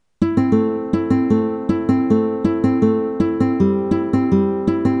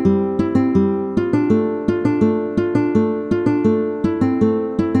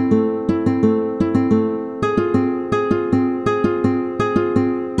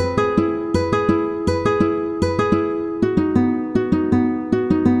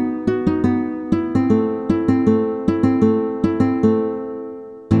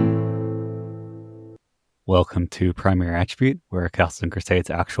welcome to Primary Attribute. We're a Castle and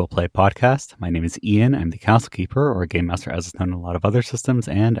Crusades actual play podcast. My name is Ian. I'm the Castle Keeper, or Game Master as it's known in a lot of other systems,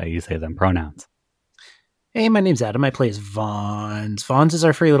 and I use they, them pronouns. Hey, my name's Adam. I play as Vons. Vons is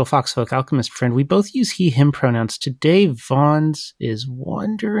our furry little foxfolk alchemist friend. We both use he, him pronouns. Today, Vons is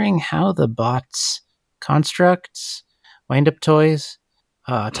wondering how the bots, constructs, wind-up toys,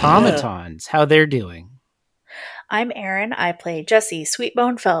 automatons, how they're doing. I'm Erin. I play Jessie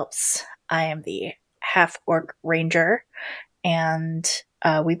Sweetbone Phelps. I am the half-orc ranger, and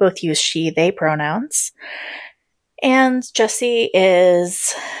we both use she, they pronouns. And Jessie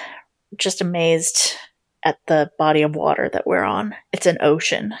is just amazed at the body of water that we're on. It's an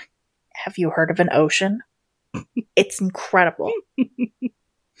ocean. Have you heard of an ocean? It's incredible.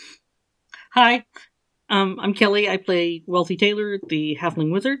 Hi, I'm Kelly. I play Wealthy Taylor, the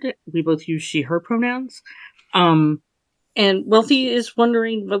halfling wizard. We both use she, her pronouns. And Wealthy is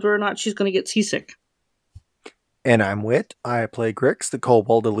wondering whether or not she's going to get seasick. And I'm Wit. I play Grix, the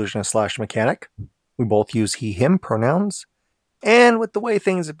kobold illusionist / mechanic. We both use he, him pronouns. And with the way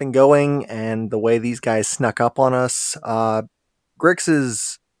things have been going and the way these guys snuck up on us,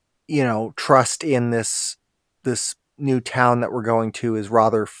 Grix's, trust in this new town that we're going to is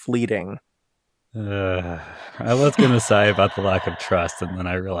rather fleeting. I was going to say about the lack of trust, and then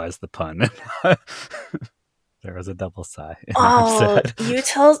I realized the pun. There was a double sigh. Oh,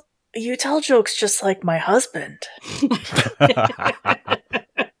 you tell jokes just like my husband.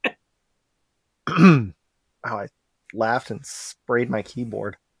 I laughed and sprayed my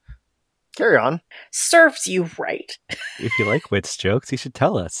keyboard. Carry on. Serves you right. If you like Wit's jokes, you should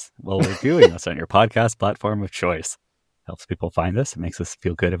tell us while we're doing this on your podcast platform of choice. Helps people find us. It makes us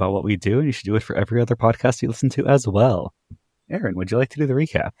feel good about what we do, and you should do it for every other podcast you listen to as well. Erin, would you like to do the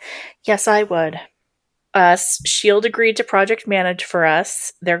recap? Yes, I would. S.H.I.E.L.D. agreed to project manage for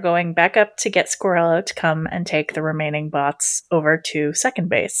us. They're going back up to get Squir-Ell-Oh to come and take the remaining bots over to second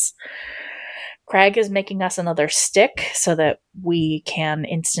base. Craig is making us another stick so that we can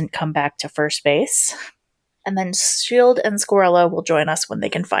instant come back to first base. And then S.H.I.E.L.D. and Squir-Ell-Oh will join us when they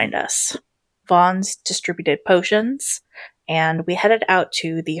can find us. Vaughn's distributed potions, and we headed out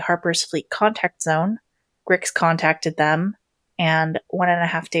to the Harper's Fleet contact zone. Grix contacted them, and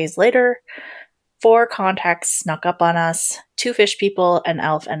 1.5 days later, 4 contacts snuck up on us, 2 fish people, an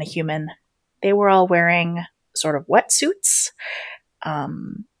elf, and a human. They were all wearing sort of wetsuits,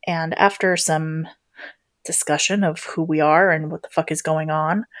 and after some discussion of who we are and what the fuck is going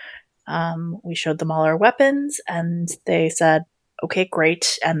on, we showed them all our weapons, and they said, okay,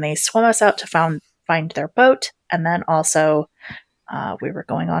 great, and they swam us out to find their boat, and then also we were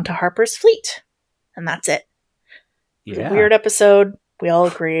going on to Harper's Fleet, and that's it. Yeah. Weird episode. We all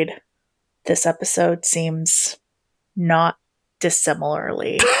agreed. This episode seems not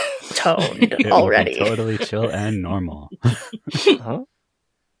dissimilarly toned already. Totally chill and normal. All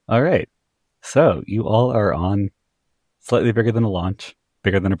right. So you all are on slightly bigger than a launch,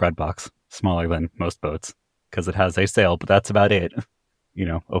 bigger than a bread box, smaller than most boats because it has a sail, but that's about it.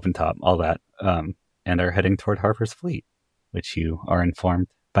 Open top, all that. And are heading toward Harper's Fleet, which you are informed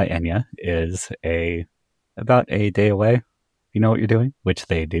by Enya is about a day away. You know what you're doing, which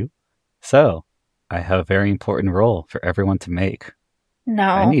they do. So, I have a very important role for everyone to make. No.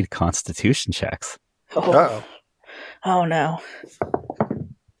 I need constitution checks. Oh. Uh-oh. Oh, no.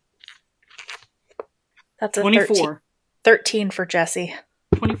 That's a 24. 13 for Jessie.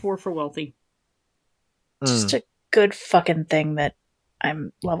 24 for Wealthy. Just a good fucking thing that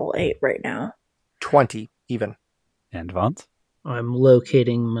I'm level 8 right now. 20, even. And Vaughn? I'm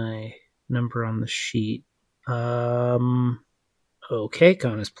locating my number on the sheet. Okay,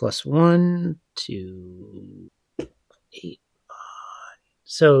 con is +1 to 8.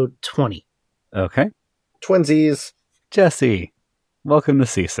 So 20. Okay. Twinsies. Jesse, welcome to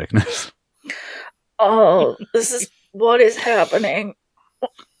Seasickness. Oh, this is what is happening.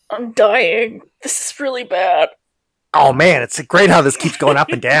 I'm dying. This is really bad. Oh man, it's great how this keeps going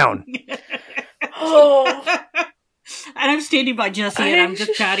up and down. Oh, And I'm standing by Jessie and I'm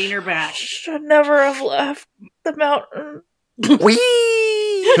just patting her back. should never have left the mountain. Whee!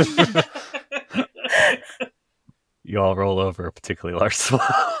 You all roll over a particularly large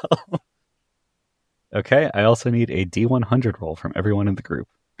swell. Okay, I also need a D100 roll from everyone in the group.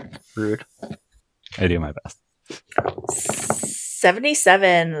 Rude. I do my best.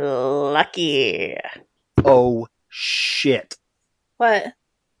 77. Lucky. Oh shit. What?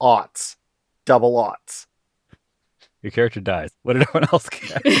 Aughts. Double aughts. Your character dies. What did everyone else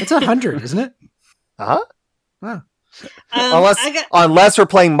get? It's 100, isn't it? Uh-huh. Wow. Unless we're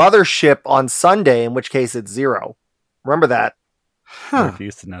playing Mothership on Sunday, in which case it's 0. Remember that. I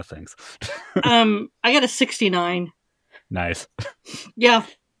refuse to know things. I got a 69. Nice. Yeah.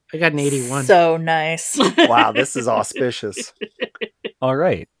 I got an 81. So nice. Wow, this is auspicious. All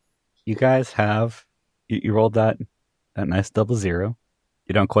right. You guys have... You rolled that nice 00.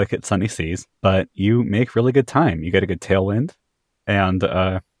 You don't quite get sunny seas, but you make really good time. You get a good tailwind. And,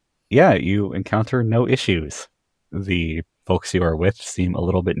 you encounter no issues. The folks you are with seem a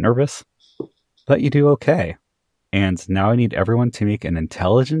little bit nervous, but you do okay. And now I need everyone to make an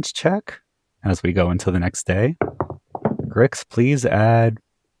intelligence check as we go into the next day. Grix, please add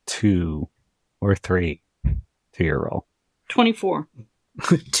 2 or 3 to your roll. 24.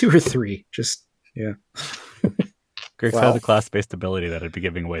 2 or 3. Just, yeah. Grix Wow. has a class-based ability that I'd be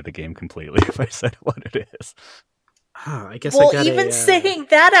giving away the game completely if I said what it is. Oh, I guess Well, I got even saying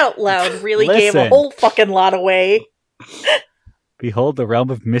that out loud really gave a Listen. whole fucking lot away. Behold the realm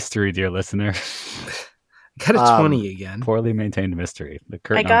of mystery, dear listener. got a 20 again. Poorly maintained mystery. The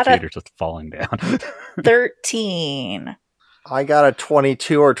curtain got on a- theater's just falling down. 13. I got a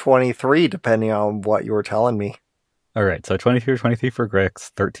 22 or 23, depending on what you were telling me. All right, so 22 or 23 for Grix,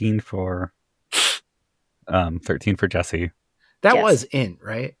 13 for Jesse. That Yes. was int,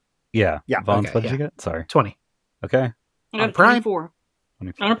 right? Yeah. Yeah, Vons, okay, what did yeah. you get? Sorry. 20. Okay. I got On a Prime? 24.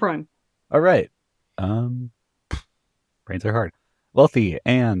 24. On a Prime. All right. Brains are hard. Wealthy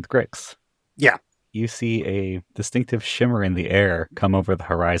and Grix. Yeah. You see a distinctive shimmer in the air come over the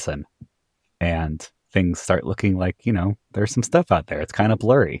horizon, and things start looking like, there's some stuff out there. It's kind of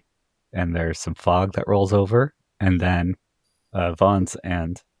blurry, and there's some fog that rolls over, and then Vons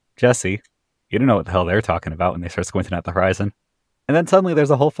and Jesse, you don't know what the hell they're talking about when they start squinting at the horizon, and then suddenly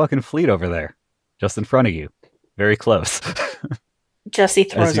there's a whole fucking fleet over there, just in front of you, very close. Jesse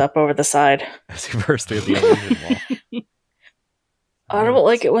throws you- up over the side. As you burst through the illusion wall. I don't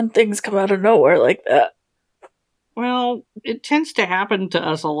like it when things come out of nowhere like that. Well, it tends to happen to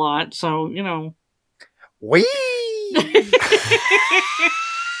us a lot, so, Whee!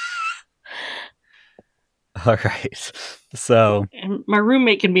 All right. So, And my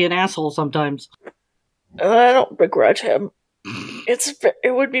roommate can be an asshole sometimes. And I don't begrudge him.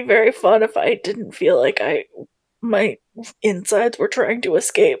 It would be very fun if I didn't feel like my insides were trying to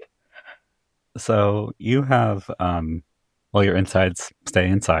escape. you have, your insides stay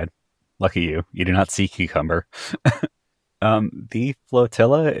inside. Lucky you. You do not see Cucumber. The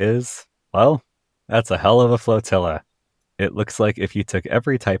flotilla is, that's a hell of a flotilla. It looks like if you took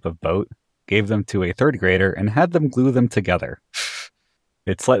every type of boat, gave them to a third grader, and had them glue them together.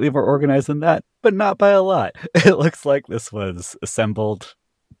 It's slightly more organized than that, but not by a lot. It looks like this was assembled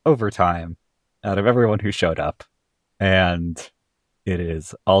over time out of everyone who showed up. And it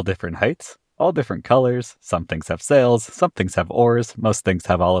is all different heights, all different colors. Some things have sails, some things have oars. Most things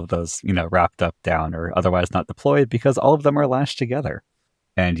have all of those, wrapped up down or otherwise not deployed because all of them are lashed together.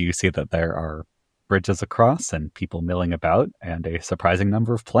 And you see that there are bridges across and people milling about and a surprising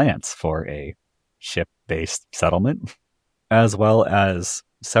number of plants for a ship-based settlement, as well as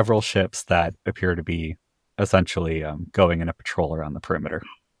several ships that appear to be essentially going in a patrol around the perimeter.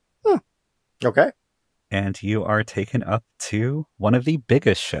 Okay. And you are taken up to one of the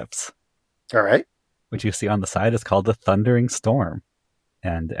biggest ships, All right. which you see on the side is called the Thundering Storm.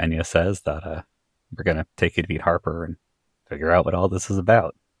 And Enya says that we're going to take you to meet Harper and figure out what all this is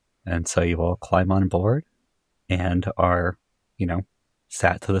about. And so you all climb on board and are,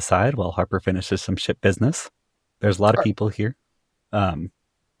 sat to the side while Harper finishes some ship business. There's a lot of people here. I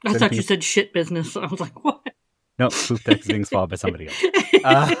thought you said shit business. I was like, what? No, poop deck is being swallowed by somebody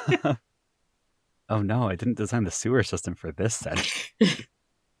else. Oh no, I didn't design the sewer system for this set.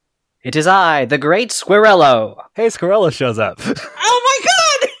 It is I, the great Squir-Ell-Oh. Hey, Squir-Ell-Oh shows up. Oh my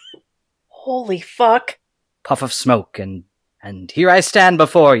god! Holy fuck. Puff of smoke, and here I stand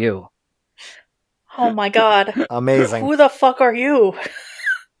before you. Oh my god. Amazing. Who the fuck are you?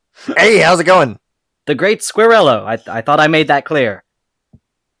 Hey, how's it going? The great Squir-Ell-Oh. I thought I made that clear.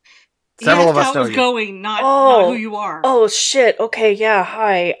 Several of us How know it's you. going, not who you are. Oh shit. Okay, yeah,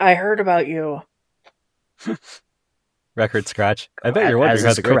 hi. I heard about you. Record scratch. I bet you're wondering As how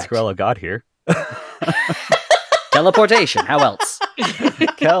is the great correct. Squir-Ell-Oh got here. Teleportation, how else?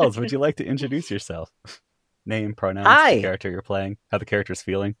 Kels, would you like to introduce yourself? Name, pronouns, Hi. the character you're playing, how the character's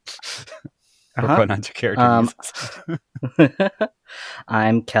feeling. What Uh-huh. pronouns your character uses.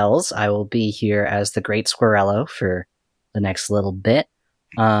 I'm Kels. I will be here as the great Squir-Ell-Oh for the next little bit.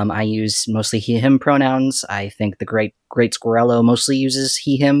 I use mostly he/him pronouns. I think the great Squir-Ell-Oh mostly uses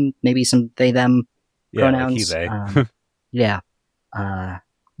he/him, maybe some they/them Yeah, like pronouns. he, they. Yeah.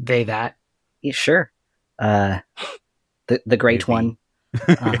 They, that. Yeah, sure. The great Maybe. one.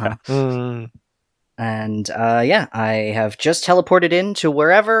 Uh-huh. And I have just teleported into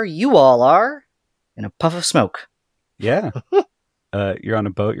wherever you all are in a puff of smoke. Yeah. You're on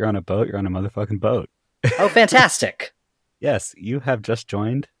a boat, you're on a motherfucking boat. Oh, fantastic. Yes, you have just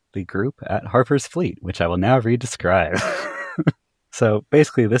joined the group at Harper's Fleet, which I will now re-describe. So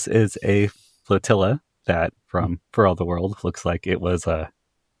basically this is a flotilla that, for all the world, looks like it was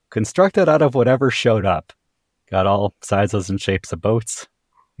constructed out of whatever showed up. Got all sizes and shapes of boats.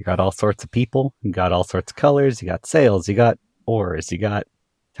 You got all sorts of people. You got all sorts of colors. You got sails. You got oars. You got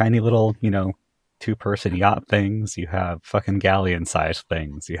tiny little, 2-person yacht things. You have fucking galleon-sized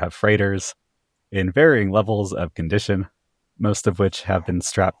things. You have freighters in varying levels of condition, most of which have been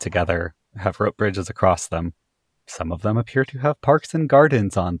strapped together, have rope bridges across them. Some of them appear to have parks and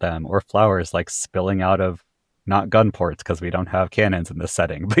gardens on them, or flowers like spilling out of, not gun ports because we don't have cannons in this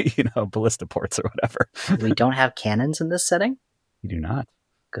setting, but ballista ports or whatever. We don't have cannons in this setting? You do not.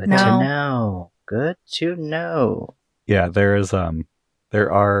 Good to know. Good to know. Yeah, there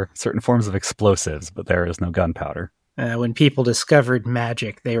are certain forms of explosives, but there is no gunpowder. When people discovered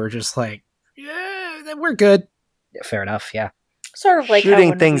magic, they were just like, yeah, we're good. Yeah, fair enough, yeah. Sort of like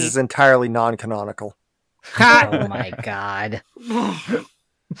shooting things is entirely non-canonical. Oh my god.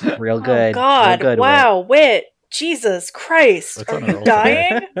 Real good. Oh god, real good, wow, Wit. Jesus Christ. What's Are on a you roll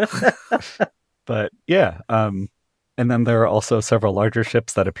dying? But yeah, and then there are also several larger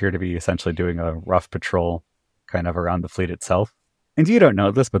ships that appear to be essentially doing a rough patrol kind of around the fleet itself. And you don't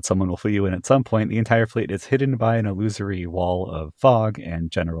know this, but someone will fill you in at some point. The entire fleet is hidden by an illusory wall of fog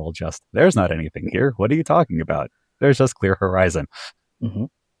and general there's not anything here. What are you talking about? There's just clear horizon. Mm-hmm.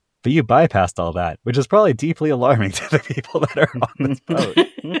 But you bypassed all that, which is probably deeply alarming to the people that are on this boat.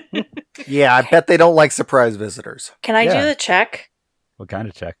 Yeah, I bet they don't like surprise visitors. Can I do the check? What kind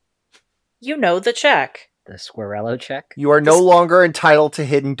of check? You know the check. The Squir-Ell-Oh check? You are no longer entitled to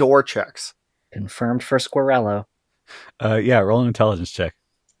hidden door checks. Confirmed for Squir-Ell-Oh. Yeah, roll an intelligence check.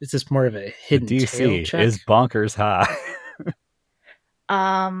 Is this more of a hidden The tail DC check? is bonkers high.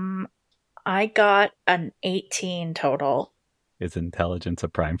 I got an 18 total. Is intelligence a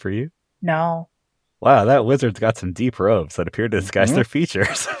prime for you? No. Wow, that wizard's got some deep robes that appear to disguise their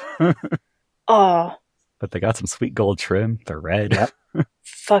features. Oh. But they got some sweet gold trim. They're red. Yep.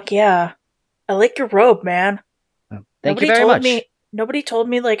 Fuck yeah. I like your robe, man. Thank you very much. Nobody told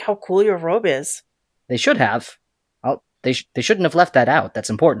me like how cool your robe is. They should have. They shouldn't have left that out.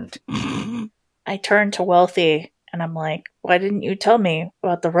 That's important. I turned to Wealthy and I'm like, why didn't you tell me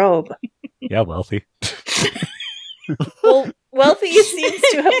about the robe? Yeah, Wealthy. Well, Wealthy seems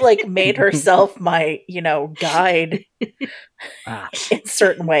to have like made herself my, guide in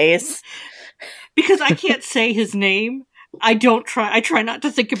certain ways. Because I can't say his name, I try not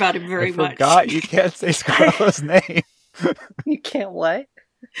to think about him very much. I forgot you can't say Squir-Ell-Oh's name. You can't what?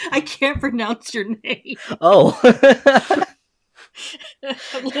 I can't pronounce your name. Oh.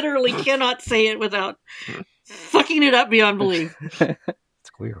 I literally cannot say it without fucking it up beyond belief.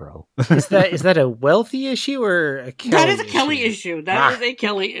 Squir-Ell. Is that a Wealthy issue or a Kelly That is a Kelly issue. That is a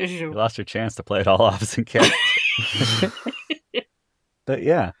Kelly You issue. lost your chance to play it all off as in character. But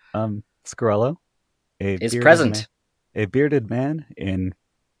yeah, Squir-Ell-Oh is present. A bearded man in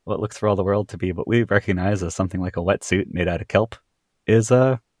what looks for all the world to be what we recognize as something like a wetsuit made out of kelp is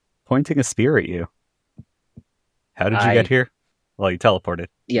pointing a spear at you. How did you get here? Well, you teleported.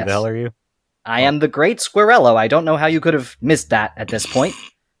 Yes. Who the hell are you? I am the great Squir-Ell-Oh. I don't know how you could have missed that at this point.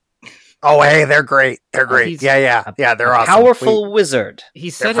 Oh, hey, they're great. They're great. Yeah, they're awesome. Powerful wizard.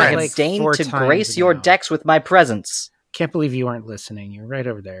 He said I it have like deigned 4 to times grace your ago. decks with my presence. Can't believe you weren't listening. You're right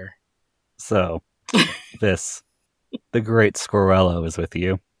over there. So, the great Squir-Ell-Oh is with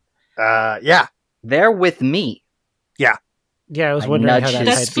you. Yeah. They're with me. Yeah, I was wondering how nudge that his tied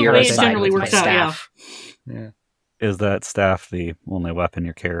That's the spear way it aside generally with my works out, yeah. staff. Yeah. Is that staff the only weapon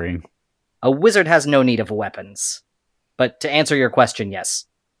you're carrying? A wizard has no need of weapons. But to answer your question, yes.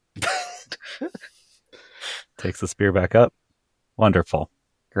 Takes the spear back up. Wonderful.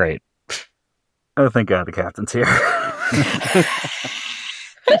 Great. Oh, thank God the captain's here.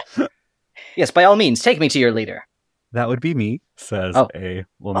 Yes, by all means, take me to your leader. That would be me, says Oh. a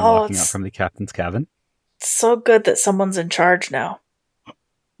woman Oh, walking out it's- from the captain's cabin. It's so good that someone's in charge now.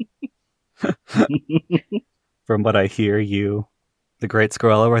 From what I hear, you, the great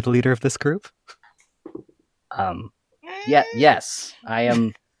Squir-Ell-Oh, are the leader of this group? Yes, I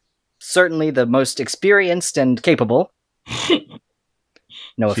am certainly the most experienced and capable.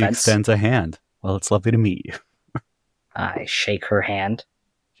 No She offense. extends a hand. Well, it's lovely to meet you. I shake her hand.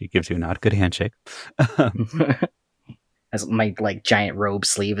 She gives you a not good handshake. As my giant robe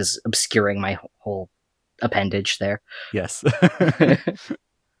sleeve is obscuring my whole appendage there. Yes.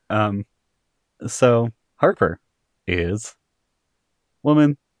 So Harper is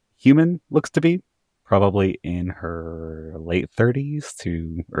woman, human looks to be, probably in her late 30s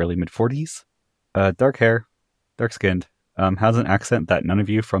to early mid 40s. Dark hair, dark skinned, has an accent that none of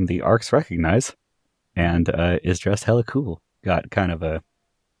you from the arcs recognize, and is dressed hella cool. Got kind of a,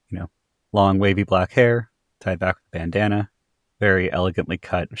 long wavy black hair, tied back with a bandana, very elegantly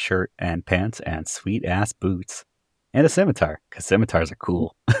cut shirt and pants, and sweet ass boots. And a scimitar, because scimitars are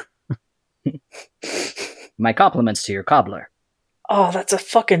cool. My compliments to your cobbler. Oh, that's a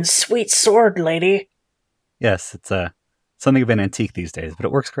fucking sweet sword, lady. Yes, it's something of an antique these days, but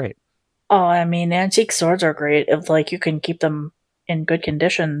it works great. Oh, I mean, antique swords are great. If, you can keep them in good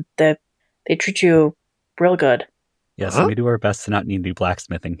condition, they treat you real good. Yes, and we do our best to not need new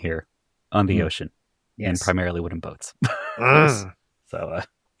blacksmithing here on the ocean, and Yes. primarily wooden boats. So,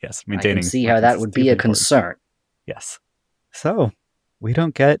 yes, I maintaining... can see how that would be a concern. Yes. So, we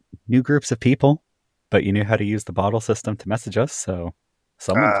don't get new groups of people, but you knew how to use the bottle system to message us, so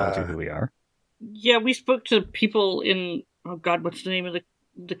someone told you who we are. Yeah, we spoke to people in, oh god, what's the name of the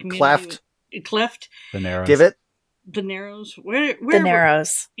community? Cleft. Cleft. The Narrows. Give it. The Narrows. Where The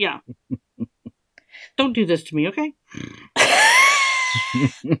Narrows. Yeah. Don't do this to me, okay?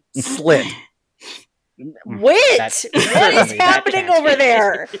 Slit. Wait! That's- What is certainly that happening can't. over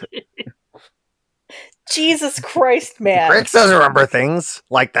there? Jesus Christ, man. Grix doesn't remember things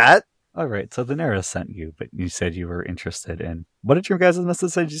like that. All right, so the Narrows sent you, but you said you were interested in... What did your guys'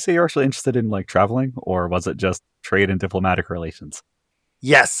 message say? Did you say you're actually interested in, traveling? Or was it just trade and diplomatic relations?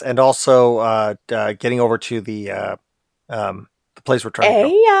 Yes, and also getting over to the place we're trying to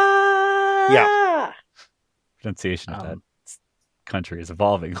go. Yeah. Pronunciation of that country is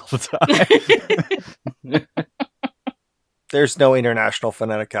evolving all the time. There's no international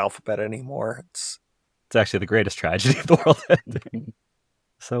phonetic alphabet anymore. It's actually the greatest tragedy of the world ending.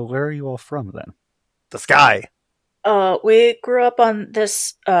 So where are you all from, then? the sky. We grew up on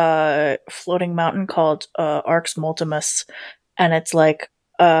this floating mountain called Arx Multimus, and it's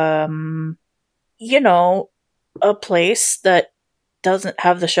a place that doesn't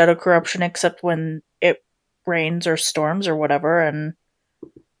have the shadow corruption except when it rains or storms or whatever, and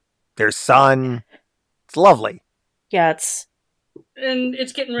There's sun. It's lovely. yeah, it's And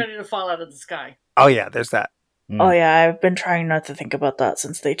it's getting ready to fall out of the sky. Oh yeah, there's that. oh yeah, I've been trying not to think about that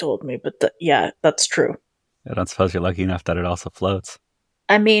since they told me, but yeah, that's true. I don't suppose you're lucky enough that it also floats.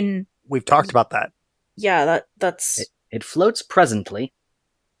 I mean, We've talked about that. yeah, that's It floats presently.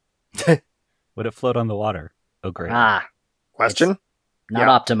 Would it float on the water? Oh, great. Question?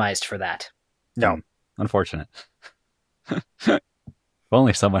 Not optimized for that. No. Unfortunate. If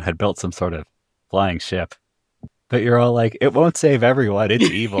only someone had built some sort of flying ship. But you're all like, it won't save everyone, it's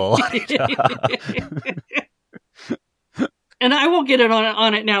evil. And I won't get it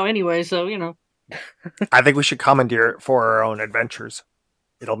on it now anyway, so, I think we should commandeer it for our own adventures.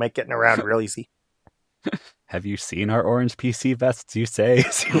 It'll make getting around real easy. Have you seen our orange PC vests, you say,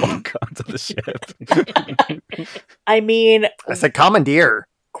 as you walk onto the ship? I mean, I said commandeer.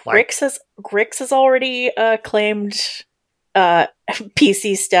 Grix has already claimed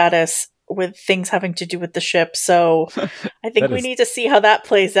PC status with things having to do with the ship, so I think we need to see how that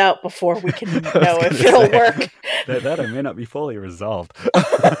plays out before we can know if it'll work. That I may not be fully resolved.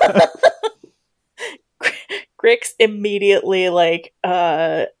 Grix immediately left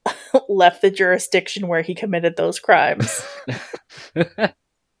the jurisdiction where he committed those crimes.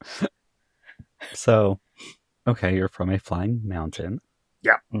 So, okay, you're from a flying mountain.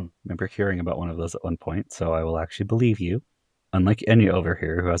 Yeah. Remember hearing about one of those at one point, so I will actually believe you. Unlike Enya over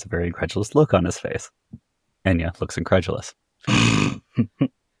here, who has a very incredulous look on his face. Enya looks incredulous. Enya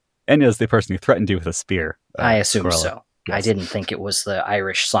is the person who threatened you with a spear. I assume Squir-Ell-Oh. so. Yes. I didn't think it was the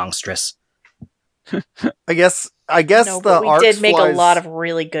Irish songstress. I guess No, the but we arcs did make a flies- lot of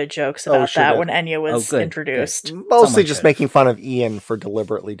really good jokes about sure that did. when Enya was good, introduced. Mostly Someone just should. making fun of Ian for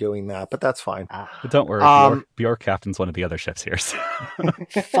deliberately doing that, but that's fine. But don't worry, Um, Bjork captains one of the other ships here. So.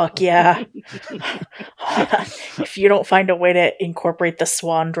 Fuck yeah. If you don't find a way to incorporate the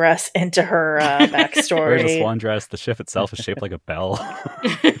swan dress into her Where's the backstory. swan dress? The ship itself is shaped like a bell.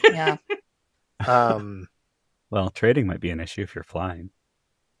 Yeah. Well, trading might be an issue if you're flying.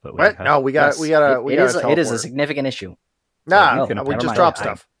 But What? No, we got. Yes, We gotta. it- we it gotta is a teleport. significant issue. Nah, you can we apparently just drop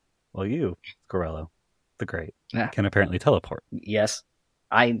teleport. stuff. Well, you, Squir-Ell-Oh, the Great, Yeah. can apparently teleport. Yes,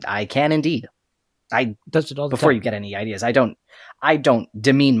 I can indeed. Does it all the Before time. you get any ideas, I don't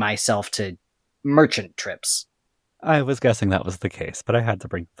demean myself to merchant trips. I was guessing that was the case, but I had to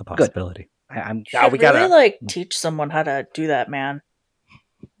bring the possibility. I'm Yeah, Should we gotta- really teach someone how to do that, man.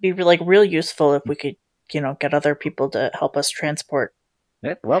 Be real useful if we could, get other people to help us transport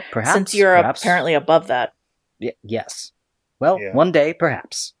Well, perhaps. Since you're perhaps, apparently above that. yes. Well, Yeah. one day,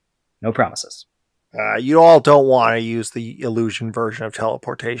 perhaps. No promises. You all don't want to use the illusion version of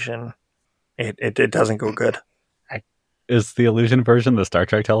teleportation. It doesn't go good. Is the illusion version the Star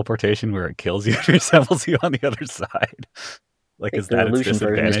Trek teleportation where it kills you and resembles you on the other side? Like, is The that its illusion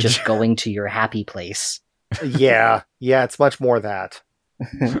version is disadvantage? just going to your happy place. Yeah, it's much more that.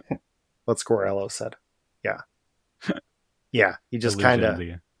 What Squir-Ell-Oh said. Yeah. You just kind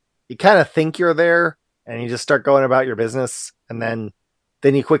of think you're there, and you just start going about your business, and then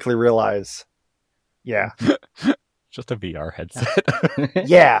you quickly realize, just a VR headset.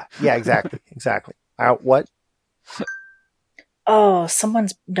 yeah, exactly. What? Oh,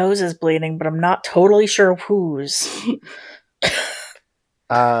 someone's nose is bleeding, but I'm not totally sure whose.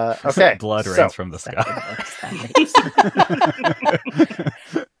 Okay. Blood so- rains from the sky.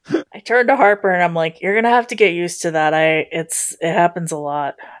 I turned to Harper and I'm like, "You're gonna have to get used to that. It happens a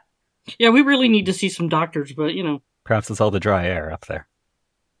lot." Yeah, we really need to see some doctors, but Perhaps it's all the dry air up there.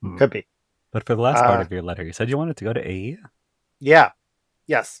 Could be. But for the last part of your letter, you said you wanted to go to AE? Yeah.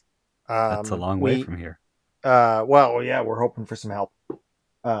 Yes. That's a long way from here. Well, yeah, we're hoping for some help.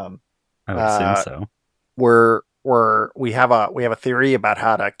 I would assume so. We have a theory about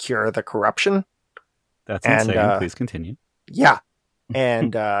how to cure the corruption. That's insane. Please continue. Yeah.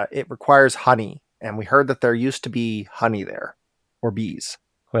 And it requires honey. And we heard that there used to be honey there. Or bees.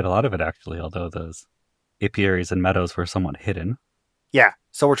 Quite a lot of it, actually, although those apiaries and meadows were somewhat hidden. Yeah.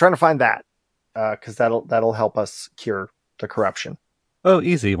 So we're trying to find that. Because that'll help us cure the corruption. Oh,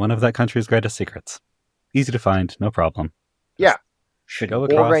 easy. One of that country's greatest secrets. Easy to find, no problem. Yeah. Should go We're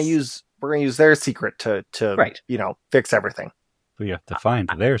across. gonna use their secret to Right. Fix everything. We have to find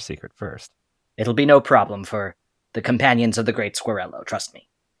their secret first. It'll be no problem for the companions of the great Squir-Ell-Oh, trust me.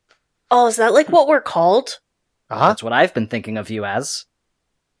 Oh, is that like what we're called? Uh-huh. That's what I've been thinking of you as.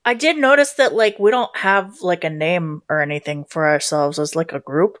 I did notice that we don't have a name or anything for ourselves as a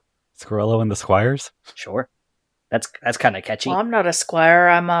group. Squir-Ell-Oh and the Squires? Sure. That's kind of catchy. Well, I'm not a squire.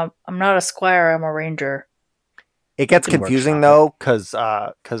 I'm not a squire. I'm a ranger. It gets Can confusing workshop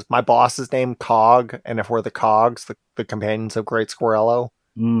though, because my boss is named Cog, and if we're the Cogs, the companions of Great Squir-Ell-Oh,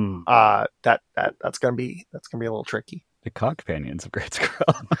 that's gonna be a little tricky. The cog companions of Great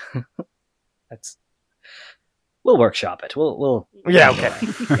Squirrel. We'll workshop it. We'll Yeah, okay.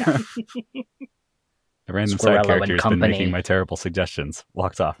 The random Squir-Ell-Oh side character and has been company. making my terrible suggestions.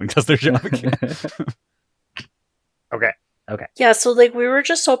 Walks off and does their job again. Okay. Yeah, so we were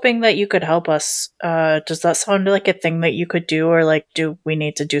just hoping that you could help us. Does that sound like a thing that you could do, or do we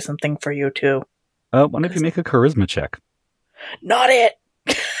need to do something for you too? Why don't you make a charisma check? Not it.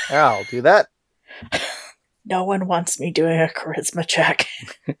 Yeah, I'll do that. No one wants me doing a charisma check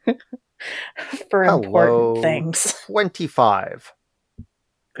for important things. 25.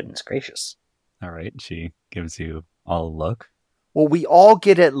 Goodness gracious. All right, she gives you all a look. Well, we all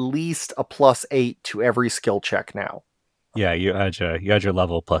get at least a +8 to every skill check now. Yeah, you add your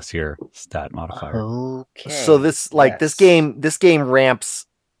level plus your stat modifier. Okay. So this game ramps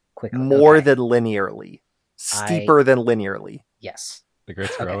Quickly. more Okay. than linearly, steeper than linearly. Yes. The Great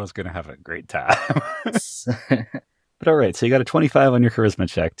Okay. Squirrel is going to have a great time. But all right, so you got a 25 on your charisma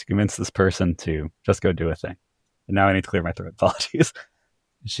check to convince this person to just go do a thing. And now I need to clear my throat. Apologies.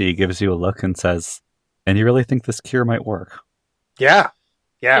 She gives you a look and says, "And you really think this cure might work?" Yeah.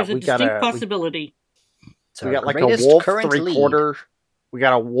 There's a we got distinct possibility. It's we our got a greatest wolf current lead. 3/4. We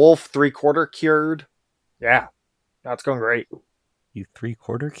got a wolf 3/4 cured. Yeah. That's going great. You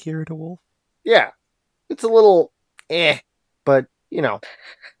 3/4 cured a wolf? Yeah. It's a little but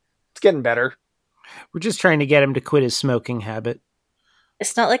it's getting better. We're just trying to get him to quit his smoking habit.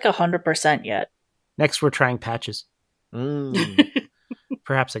 It's not 100% yet. Next, we're trying patches. Mm.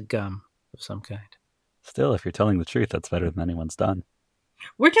 Perhaps a gum of some kind. Still, if you're telling the truth, that's better than anyone's done.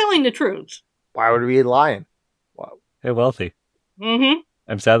 We're telling the truth. Why would we be lying? Hey, Wealthy. Mm-hmm.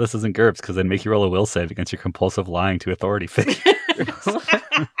 I'm sad this isn't GURPS because I'd make you roll a will save against your compulsive lying to authority figures,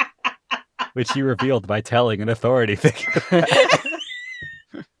 which you revealed by telling an authority figure.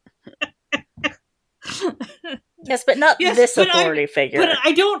 Yes, but not Yes, this but authority figure. But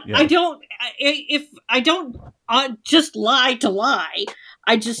I don't. Yeah. If I don't just lie to lie,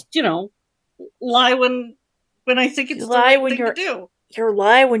 I just lie when I think it's You the lie right when thing you're- to do. You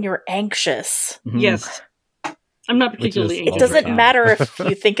lie when you're anxious. Mhm. Yes, I'm not Which is particularly. It all the doesn't time. matter if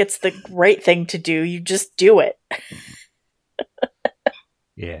you think it's the right thing to do. You just do it.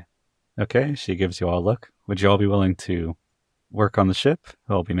 Yeah. Okay, she gives you all a look. Would you all be willing to work on the ship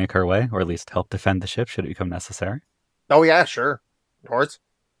while we make our way, or at least help defend the ship should it become necessary? Oh, yeah, sure. Of course.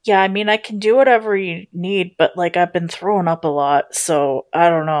 Yeah, I mean, I can do whatever you need, but, like, I've been throwing up a lot, so I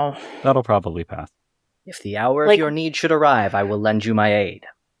don't know. That'll probably pass. If the hour of Like- your need should arrive, I will lend you my aid.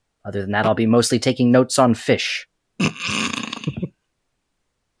 Other than that, I'll be mostly taking notes on fish.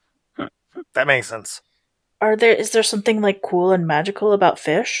 That makes sense. Is there something, like, cool and magical about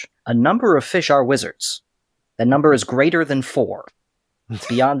fish? A number of fish are wizards. The number is greater than 4.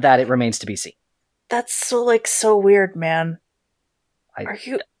 Beyond that, it remains to be seen. That's so weird, man.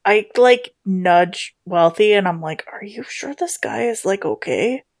 I- I like nudge Wealthy and I'm like, are you sure this guy is like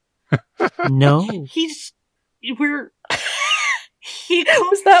okay? No. He Was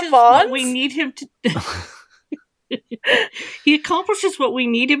that accomplishes what Vons? we need him to. He accomplishes what we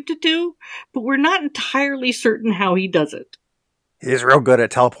need him to do, but we're not entirely certain how he does it. He's real good at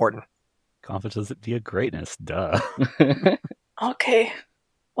teleporting. Accomplishes it via greatness. Duh. Okay.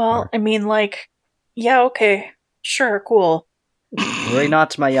 Well, Sure. I mean, like, yeah, okay. Sure, cool. Worry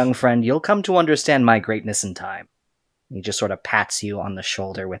not, my young friend. You'll come to understand my greatness in time. He just sort of pats you on the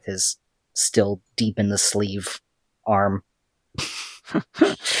shoulder with his still deep in the sleeve arm.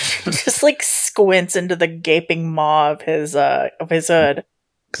 Just like squints into the gaping maw of his hood. That's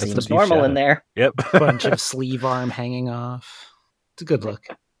Seems the beef normal shadow. in there. Yep. Bunch of sleeve arm hanging off. It's a good look.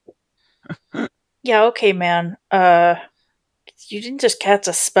 Yeah, okay, man. You didn't just cast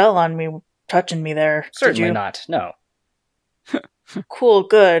a spell on me touching me there, did Certainly you? not. No. Cool,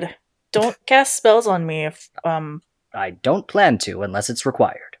 good. Don't cast spells on me if I don't plan to unless it's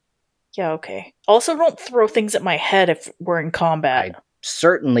required. yeah, okay. Also, don't throw things at my head if we're in combat. I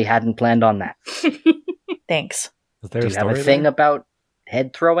certainly hadn't planned on that. Thanks. Is there Do a you have a story thing there? about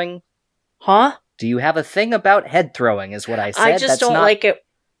head throwing? Huh? Do you have a thing about head throwing, is what I said. I just That's don't not like it.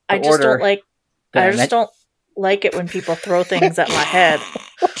 I the just order don't like. that I I just meant. don't like it when people throw things at my head.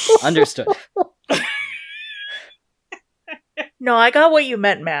 Understood. No, I got what you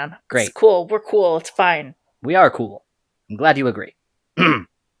meant, man. Great. It's cool. We're cool. It's fine. We are cool. I'm glad you agree.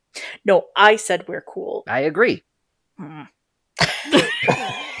 No, I said we're cool. I agree. Hmm.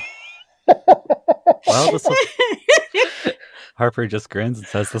 Well, Harper just grins and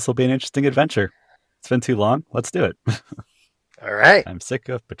says, "This will be an interesting adventure. It's been too long. Let's do it." All right. I'm sick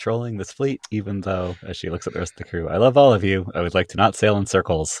of patrolling this fleet, even though, as she looks at the rest of the crew, I love all of you. I would like to not sail in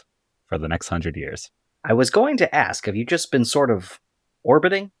circles for the next 100 years. I was going to ask, have you just been sort of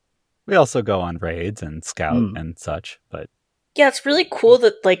orbiting? We also go on raids and scout Hmm. and such, but, Yeah, it's really cool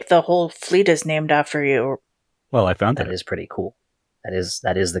that like the whole fleet is named after you. well, I found That it. is pretty cool. That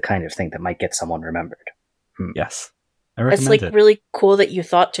is the kind of thing that might get someone remembered. Yes. I It's recommend like it. really cool that you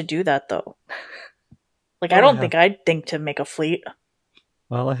thought to do that, though. Like, I Oh, don't yeah. think I'd think to make a fleet.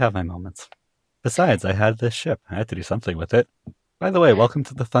 Well, I have my moments. Besides, I had this ship. I had to do something with it. By the way, welcome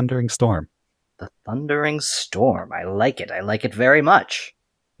to the Thundering Storm. The Thundering Storm. I like it. I like it very much.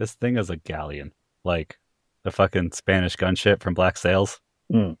 This thing is a galleon. Like the fucking Spanish gunship from Black Sails.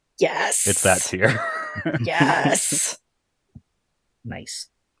 Yes. It's that tier. Yes. Nice.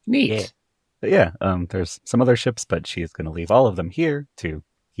 Neat. But yeah, there's some other ships, but she's going to leave all of them here to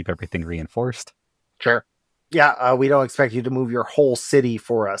keep everything reinforced. Sure. Yeah, we don't expect you to move your whole city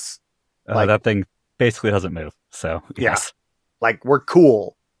for us. Like- That thing basically doesn't move. So, Yeah. yes. Like, we're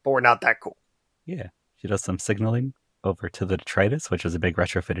cool, but we're not that cool. Yeah. She does some signaling over to the Detritus, which is a big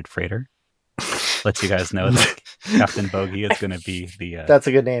retrofitted freighter. Let you guys know that Captain Bogey is going to be the... That's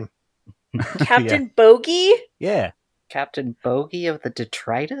a good name. Captain Bogey? Yeah. Captain Bogey of the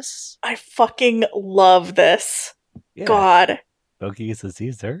Detritus? I fucking love this. Yeah. God. Bogey is a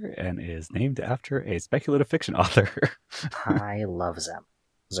Caesar and is named after a speculative fiction author. I love them.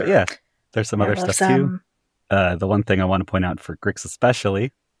 So yeah, there's some other Love stuff too. them. The one thing I want to point out for Grix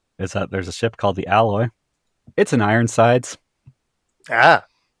especially is that there's a ship called the Alloy. It's an Ironsides. Ah,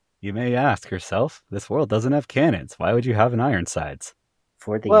 You may ask yourself, this world doesn't have cannons. Why would you have an Ironsides?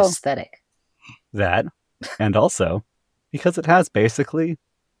 For the Well- aesthetic. That, and also because it has basically,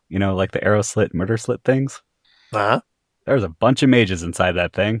 like the arrow slit, murder slit things. uh-huh. There's a bunch of mages inside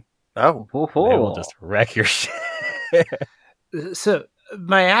that thing. Oh, Ho, They will ho. just wreck your shit. So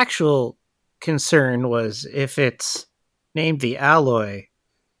my actual concern was if it's named the Alloy,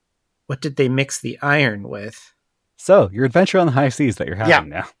 what did they mix the iron with? So, your adventure on the high seas that you're having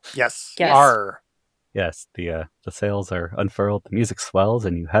now. yes. Yes. R. Yes, the sails are unfurled, the music swells,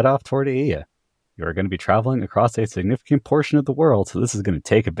 and you head off toward Aea. You are going to be traveling across a significant portion of the world, so this is going to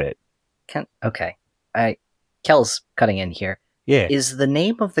take a bit. Okay. Kel's cutting in here. Yeah. Is the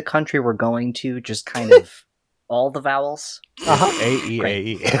name of the country we're going to just kind of all the vowels? Uh-huh.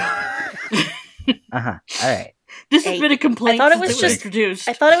 A-E-A-E. Uh-huh. All right. This has Hey, been a complaint I thought it since was it was just- introduced.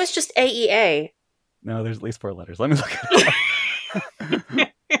 I thought it was just AEA. No, there's at least 4 letters. Let me look it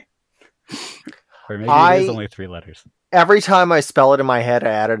up. Or maybe it is only 3 letters. Every time I spell it in my head,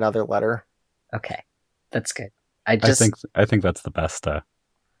 I add another letter. Okay, that's good. I think that's the best.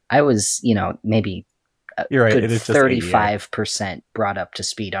 I was, maybe You're right. good It is just 35% brought up to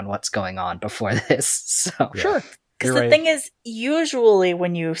speed on what's going on before this. So Yeah. Sure. Because the thing is, usually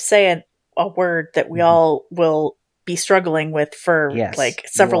when you say a word that we all will be struggling with for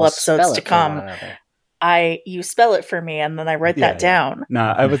several episodes to come, you spell it for me and then I write that down. No,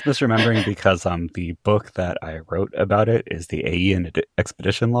 I was misremembering because the book that I wrote about it is the Aeon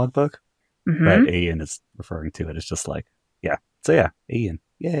Expedition logbook. That Aeon is referring to it. It's just like, Aeon.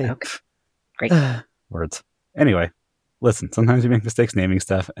 Yay. Okay. Great. Words. Anyway, listen, sometimes you make mistakes naming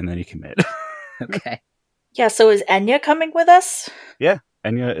stuff and then you commit. Okay. Yeah, so is Enya coming with us? Yeah,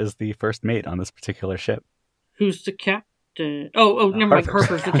 Enya is the first mate on this particular ship. Who's the captain? Oh, never mind.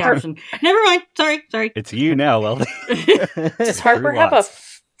 Harper's the captain. Never mind. Sorry. It's you now, Weldon. Does Harper have a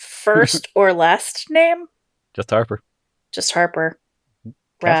first or last name? Just Harper. Just Harper.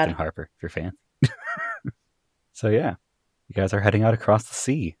 Captain Rad. Harper, if you're fancy. So yeah, you guys are heading out across the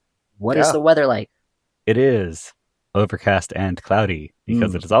sea. What is the weather like? It is overcast and cloudy,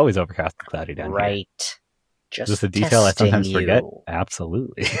 because it is always overcast and cloudy down here. Right. Just a detail I sometimes testing forget. you.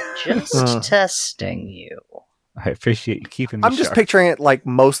 Absolutely. Just testing you. I appreciate you keeping me I'm just sharp. picturing it like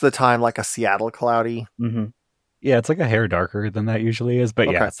most of the time like a Seattle cloudy. Mm-hmm. Yeah, it's like a hair darker than that usually is, but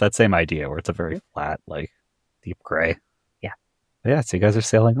yeah, Okay. it's that same idea where it's a very flat, like, deep gray. Yeah. Yeah, so you guys are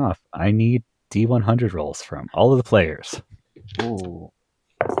sailing off. I need D100 rolls from all of the players. Ooh.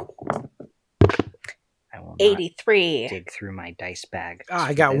 I will not 83. dig through my dice bag. I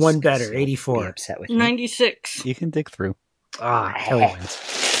for got this, one 'cause better, you'll be 84. upset with me. 96. You can dig through. Kelly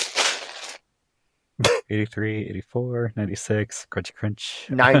wins. 83, 84, 96, crunchy crunch.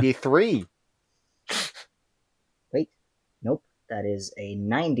 93. Wait. Nope. That is a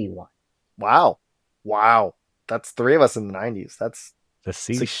 91. Wow. That's 3 of us in the 90s. That's The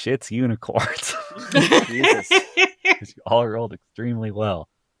sea shits unicorns. Jesus. You all rolled extremely well.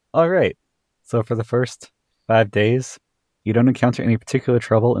 All right. So for the first 5 days, you don't encounter any particular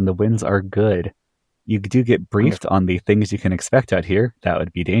trouble and the winds are good. You do get briefed on the things you can expect out here. That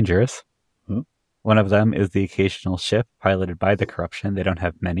would be dangerous. One of them is the occasional ship piloted by the corruption. They don't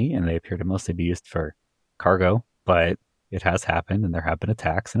have many, and they appear to mostly be used for cargo, but it has happened, and there have been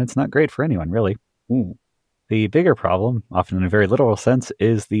attacks, and it's not great for anyone, really. The bigger problem, often in a very literal sense,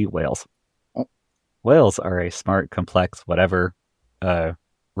 is the whales. Whales are a smart, complex, whatever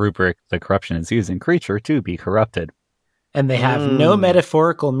rubric the corruption is using creature to be corrupted. And they have no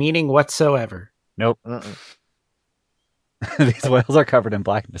metaphorical meaning whatsoever. Nope. These whales are covered in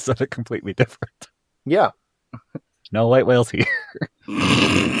blackness, so they're completely different. Yeah. No white whales here.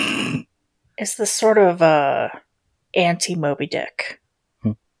 It's the sort of anti-Moby Dick.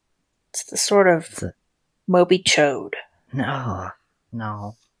 It's the sort of Moby Chode. No.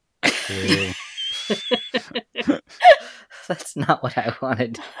 That's not what I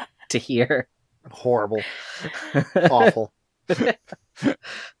wanted to hear. Horrible. Awful.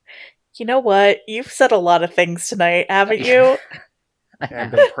 You know what? You've said a lot of things tonight, haven't you?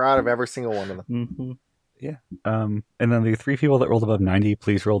 I've been proud of every single one of them. Mm-hmm. Yeah. And then the 3 people that rolled above 90,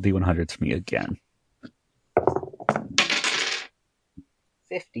 please roll D100s for me again.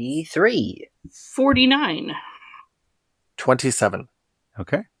 53. 49. 27.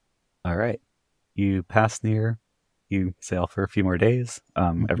 Okay. All right. You pass near. You sail for a few more days.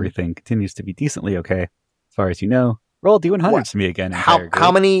 Everything continues to be decently okay, as far as you know. Roll D100s for me again.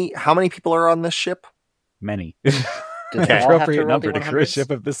 How many people are on this ship? Many. Do they all have to Appropriate roll number to crew a D100s?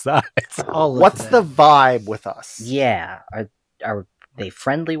 ship of this size. What's the vibe with us? Yeah. Are they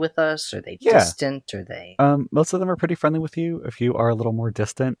friendly with us? Are they Yeah. distant? Are they... Most of them are pretty friendly with you. If you are a little more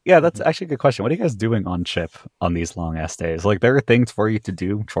distant. Yeah, that's actually a good question. What are you guys doing on ship on these long ass days? Like, there are things for you to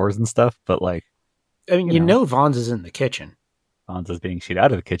do, chores and stuff, but like... I mean, you know Vaughn's is in the kitchen. Vaughn's is being shooed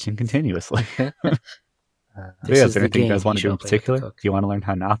out of the kitchen continuously. This Is is there the anything you game guys want to you do in should play with the particular? cook. Do you want to learn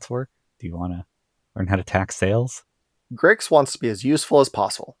how knots work? Do you want to learn how to tack sails? Grix wants to be as useful as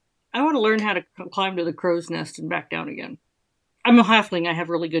possible. I want to learn how to climb to the crow's nest and back down again. I'm a halfling. I have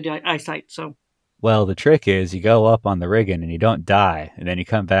really good eyesight, so... Well, the trick is you go up on the rigging and you don't die, and then you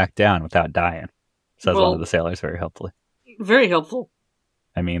come back down without dying, says one of the sailors very helpfully. Very helpful.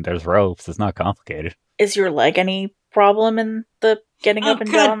 I mean, there's ropes. It's not complicated. Is your leg any problem in the getting up and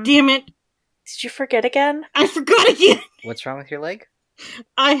down? God damn it! Did you forget again? I forgot again! What's wrong with your leg?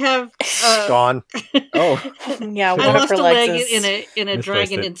 I have... Gone. Oh. Yeah, one I of lost her a legs leg is... in a Misplaced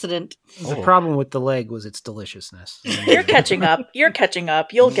dragon it. incident. The problem with the leg was its deliciousness. You're catching up. You're catching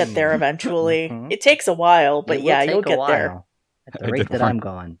up. You'll get there eventually. Mhm. It takes a while, but It will yeah, take you'll a get there. while. At I the rate did that one. I'm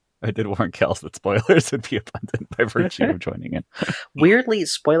going. I did warn Kels that spoilers would be abundant by virtue of joining in. Weirdly,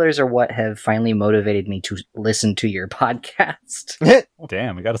 spoilers are what have finally motivated me to listen to your podcast.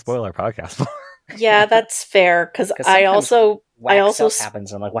 Damn, we got to spoil our podcast. Yeah, that's fair. Because I also stuff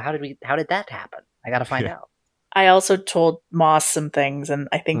happens. And I'm like, well, how did that happen? I got to find out. I also told Moss some things, and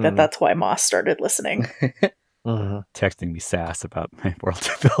I think that's why Moss started listening. Texting me sass about my world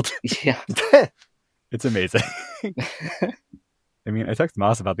build. Yeah. It's amazing. I mean, I text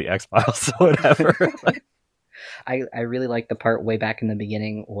Moss about the X-Files, so whatever. I really like the part way back in the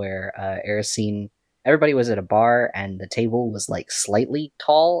beginning where Erisine, everybody was at a bar and the table was like slightly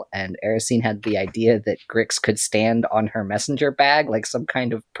tall, and Erisine had the idea that Grix could stand on her messenger bag like some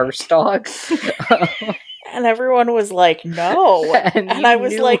kind of purse dog. And everyone was like, no. and I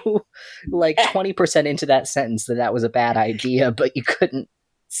was like 20% into that sentence that was a bad idea, but you couldn't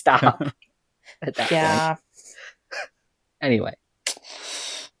stop at that point. Anyway.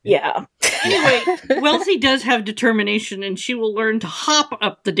 Yeah. Anyway, Wealthy does have determination, and she will learn to hop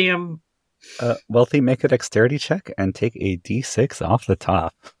up the damn... Wealthy, make a dexterity check and take a d6 off the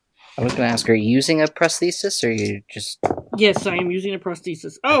top. I was going to ask, are you using a prosthesis, or are you just... Yes, I am using a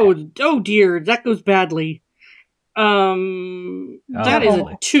prosthesis. Oh dear, that goes badly. That is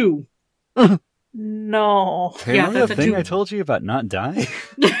a 2. No. Hey, remember the thing I told you about not dying?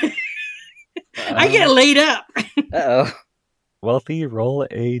 I get laid up. Uh-oh. Wealthy, roll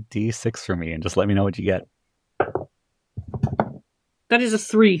a d6 for me and just let me know what you get. That is a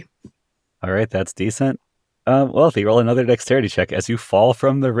 3. All right, that's decent. Wealthy, roll another dexterity check as you fall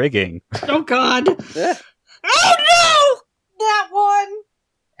from the rigging. Oh, God. Oh, no! That one!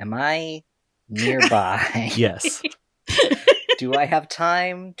 Am I nearby? Yes. Do I have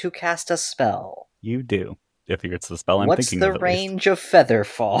time to cast a spell? You do. If it's the spell I'm What's thinking of. What's the range of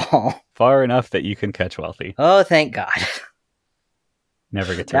Featherfall? Far enough that you can catch Wealthy. Oh, thank God.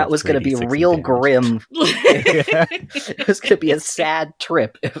 Never get to that was going to be real grim. It was going to be a sad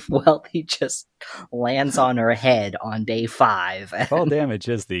trip if Wealthy just lands on her head on day 5. Fall damage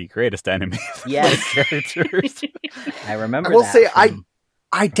is the greatest enemy of yes. characters. I remember I will that say,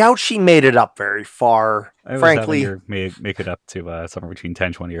 I doubt she made it up very far. I was frankly, having her make it up to somewhere between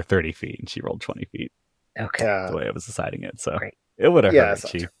 10, 20, or 30 feet, and she rolled 20 feet. Okay. That's the way I was deciding it, so great. It would have hurt.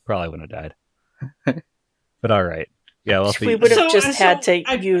 She probably wouldn't have died. But all right. Yeah, well, we would have had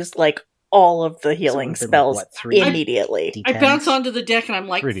to use like all of the healing spells immediately. I bounce onto the deck and I'm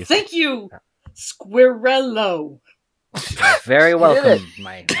like, thank you, Squir-Ell-Oh. Very welcome,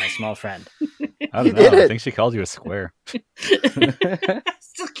 my small friend. I don't know. I think she called you a square.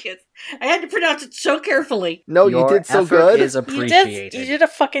 Still kids. I had to pronounce it so carefully. No, you did so good. Is appreciated. You did a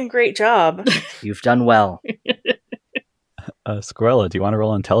fucking great job. You've done well. Squir-Ell-Oh, do you want to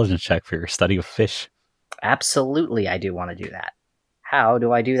roll an intelligence check for your study of fish? Absolutely, I do want to do that. How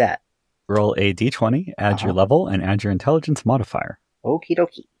do I do that? Roll a d20, add your level, and add your intelligence modifier. Okie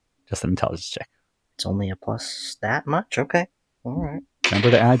dokie. Just an intelligence check. It's only a plus that much? Okay. All right.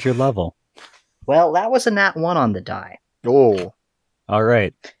 Remember to add your level. Well, that was a nat 1 on the die. Oh. All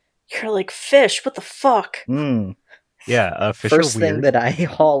right. You're like, fish, what the fuck? Yeah, fish First are weird. thing that I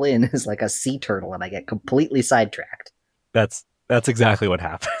haul in is like a sea turtle, and I get completely sidetracked. That's exactly what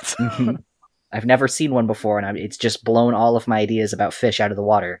happens. I've never seen one before, and it's just blown all of my ideas about fish out of the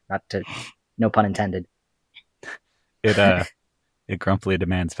water. No pun intended. It grumpily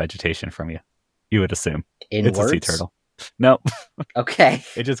demands vegetation from you. You would assume. It's a sea turtle. No. Okay.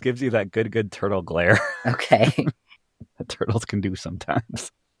 It just gives you that good turtle glare. Okay. That turtles can do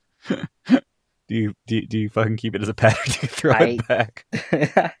sometimes. Do you fucking keep it as a pet, or do you throw it back?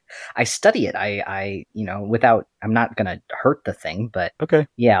 I study it. I'm not gonna hurt the thing, but okay.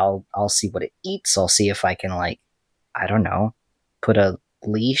 Yeah, I'll see what it eats. I'll see if I can, like, I don't know, put a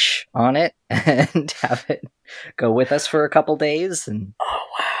leash on it and have it go with us for a couple days. And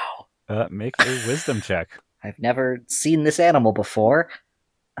make a wisdom check. I've never seen this animal before.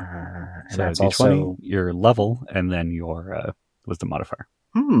 And so that's D20, also your level, and then your wisdom modifier.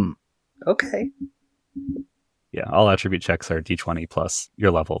 Okay. Yeah, all attribute checks are D20 plus your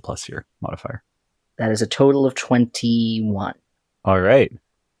level plus your modifier. That is a total of 21. All right.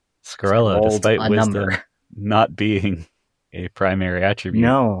 Squir-Ell-Oh, despite wisdom number. Not being a primary attribute.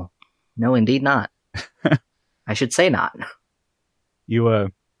 No, indeed not. I should say not.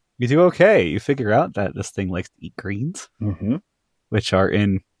 You do okay. You figure out that this thing likes to eat greens, which are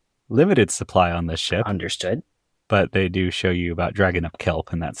in limited supply on this ship. Understood. But they do show you about dragging up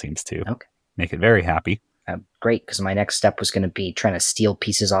kelp, and that seems to make it very happy. Great, because my next step was going to be trying to steal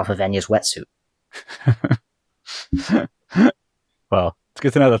pieces off of Enya's wetsuit. Well, it's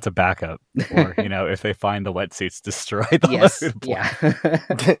good to know that's a backup. Or, if they find the wetsuits, destroy the load.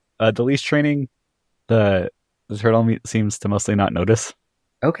 Yeah. The leash training, the turtle seems to mostly not notice.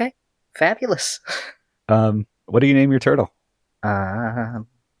 Okay, fabulous. What do you name your turtle?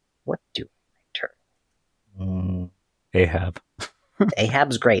 What do I turtle? Ahab.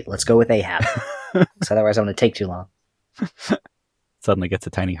 Ahab's great. Let's go with Ahab. Because otherwise I'm going to take too long. Suddenly gets a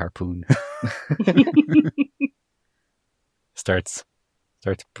tiny harpoon. starts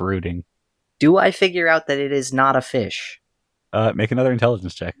brooding. Do I figure out that it is not a fish? Make another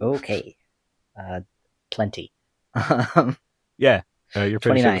intelligence check. Okay. Plenty. Yeah, you're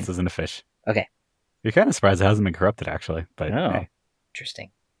pretty 29. sure this isn't a fish. Okay. You're kind of surprised it hasn't been corrupted, actually. But hey,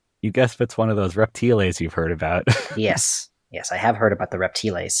 Interesting. you guess if it's one of those reptiles you've heard about. Yes, I have heard about the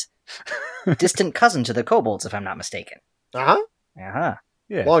reptiles. Distant cousin to the kobolds, if I'm not mistaken. Uh-huh. Uh-huh.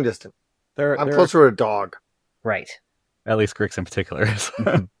 Yeah, Long distance. they're closer to a dog. Right. At least Grix in particular is.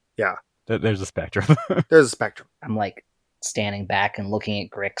 Yeah. There's a spectrum. There's a spectrum. I'm like standing back and looking at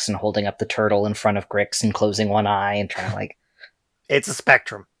Grix and holding up the turtle in front of Grix and closing one eye and trying to like... It's a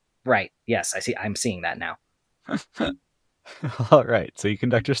spectrum. Right. Yes, I'm seeing that now. All right, so you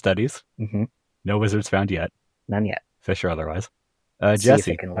conduct your studies. Mm-hmm. No wizards found yet. None yet. Fish or otherwise. See if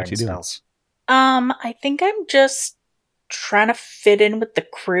Jesse, they can what learn you doing? spells. I think I'm just trying to fit in with the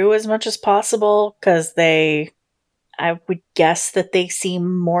crew as much as possible, because I would guess that they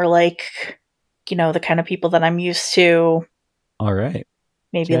seem more like, the kind of people that I'm used to. All right.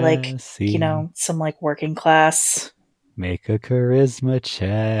 Maybe Jesse, some like working class. make a charisma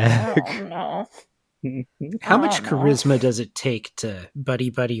check. Oh no. How much I don't know. charisma does it take to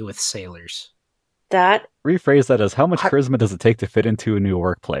buddy with sailors? That Rephrase that as, how much charisma does it take to fit into a new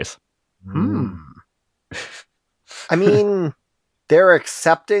workplace? I mean, they're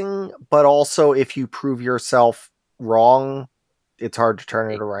accepting, but also if you prove yourself wrong, it's hard to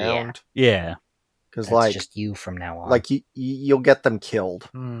turn it around. Yeah. Because That's just you from now on. like you'll get them killed.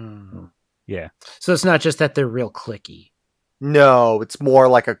 Yeah. So it's not just that they're real cliquey. No, it's more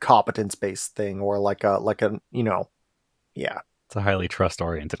like a competence-based thing, or like a yeah, It's a highly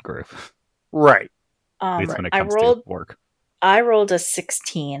trust-oriented group. right. At least when it I comes rolled to work. I rolled a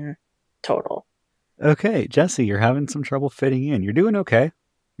 16 total. Okay, Jesse, you're having some trouble fitting in. You're doing okay.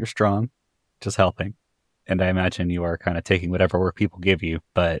 You're strong. Just helping. And I imagine you are kind of taking whatever work people give you,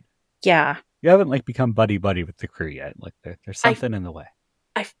 but Yeah. you haven't become buddy-buddy with the crew yet. Like there's something in the way.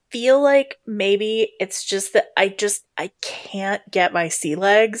 I feel like maybe it's just that I can't get my sea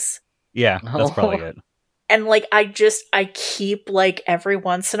legs. Yeah, that's probably it. And I keep every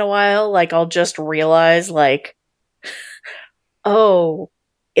once in a while, I'll just realize oh,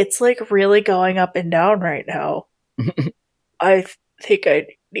 it's really going up and down right now. I think I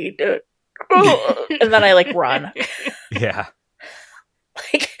need to, and then I run. Yeah.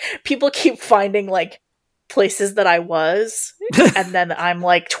 People keep finding places that I was, and then I'm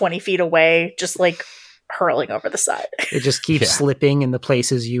 20 feet away, just hurling over the side. It just keeps slipping in the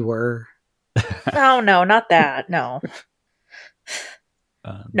places you were. Oh, no, not that. No.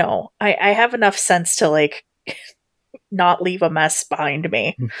 No, I have enough sense to not leave a mess behind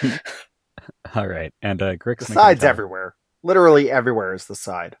me. All right. And Grix, The side's everywhere. Literally everywhere is the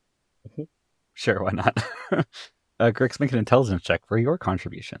side. Sure, why not? Grix, make an intelligence check for your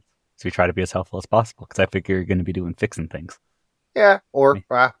contribution. So you try to be as helpful as possible, because I figure you're going to be doing fixing things. Yeah, or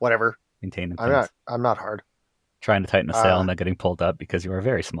whatever. Maintaining things. I'm not hard. Trying to tighten a sail and not getting pulled up because you are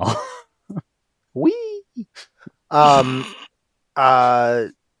very small. Wee. What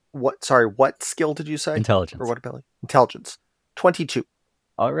skill did you say? Intelligence. Or what ability? Intelligence. 22.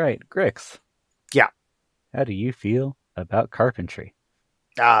 All right, Grix. Yeah. How do you feel about carpentry?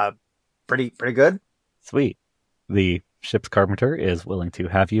 Pretty good. Sweet. The ship's carpenter is willing to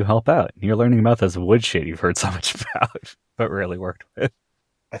have you help out. You're learning about this wood shit you've heard so much about, but rarely worked with.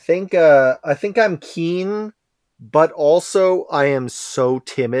 I think I'm keen, but also I am so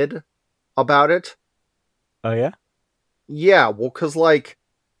timid about it. Oh yeah? Yeah, well, because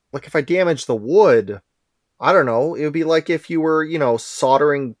if I damage the wood, I don't know, it would be like if you were,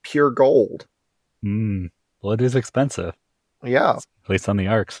 soldering pure gold. Well, it is expensive. Yeah. At least on the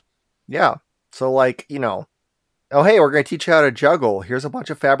arcs. Yeah. So oh hey, we're going to teach you how to juggle. Here's a bunch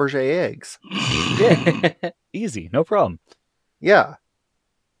of Fabergé eggs. Easy, no problem. Yeah.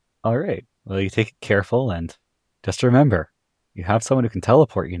 All right. Well, you take it careful, and just remember, you have someone who can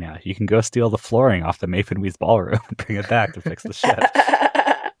teleport you now. You can go steal the flooring off the Mafinwee's ballroom and bring it back to fix the ship.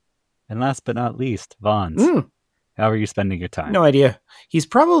 And last but not least, Vons. How are you spending your time? No idea. He's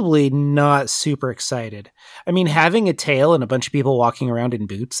probably not super excited. I mean, having a tail and a bunch of people walking around in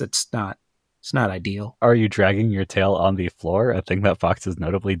boots, it's not ideal. Are you dragging your tail on the floor? A thing that foxes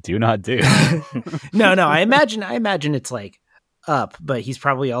notably do not do. No. I imagine it's up, but he's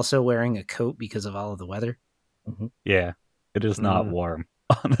probably also wearing a coat because of all of the weather. Mm-hmm. Yeah, it is not warm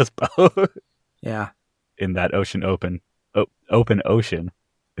on this boat. Yeah. In that open ocean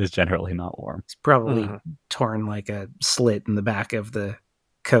is generally not warm. It's probably torn like a slit in the back of the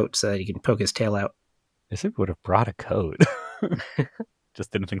coat so that he can poke his tail out. I think we would have brought a coat.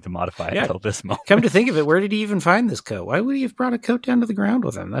 Just didn't think to modify it until this moment. Come to think of it, where did he even find this coat? Why would he have brought a coat down to the ground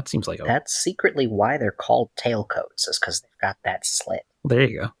with him? That seems like That's secretly why they're called tailcoats, is because they've got that slit. Well, there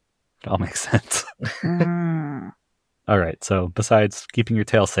you go. It all makes sense. All right, so besides keeping your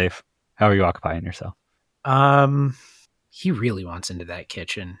tail safe, how are you occupying yourself? He really wants into that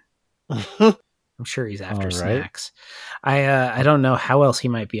kitchen. I'm sure he's after snacks. I don't know how else he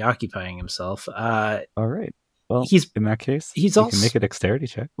might be occupying himself. All right. Well, in that case, you can make a dexterity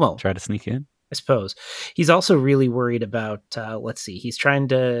check. Well, try to sneak in. I suppose. He's also really worried about, let's see, he's trying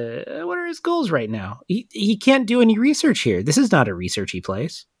to, what are his goals right now? He can't do any research here. This is not a researchy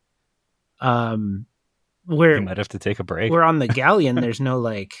place. You might have to take a break. We're on the galleon. There's no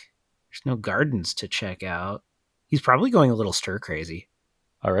gardens to check out. He's probably going a little stir crazy.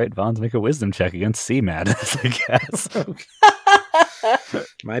 All right, Vons, make a wisdom check against sea madness, I guess.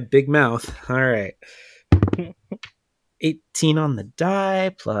 My big mouth. All right. 18 on the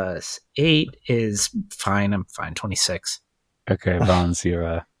die plus 8 is fine. I'm fine. 26. Okay, Vons,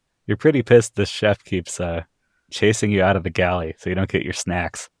 you're pretty pissed. This chef keeps chasing you out of the galley so you don't get your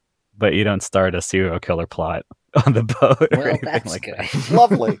snacks, but you don't start a serial killer plot on the boat. Well, that's like good. That.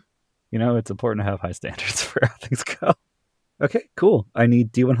 Lovely. You know, it's important to have high standards for how things go. Okay, cool. I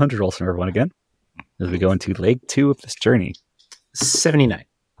need D100 rolls from everyone again as we go into leg 2 of this journey. 79.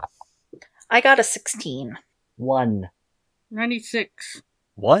 I got a 16. 1. 96.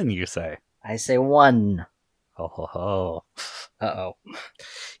 1, you say? I say 1. Ho, ho, ho. Uh-oh.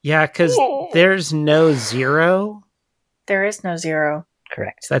 Yeah, because there's no 0. There is no 0.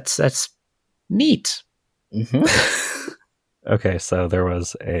 Correct. That's neat. Mm-hmm. Okay, so there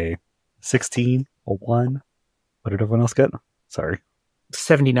was a 16, a 1. What did everyone else get? Sorry.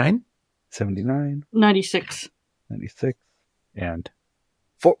 79. 79. 96. 96. And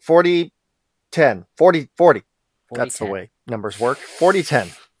 40, 10. 40, 40. 40, That's 10. the way numbers work. 40, 10.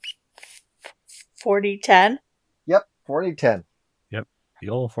 40, 10? Yep, 40, 10. Yep, the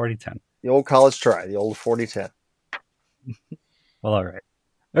old 40-10. The old college try, the old 40, 10. Well, all right.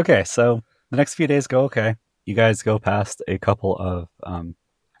 Okay, so the next few days go okay. You guys go past a couple of,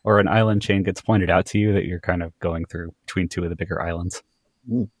 or an island chain gets pointed out to you that you're kind of going through between two of the bigger islands.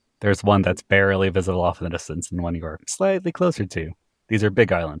 Mm. There's one that's barely visible off in the distance and one you're slightly closer to. These are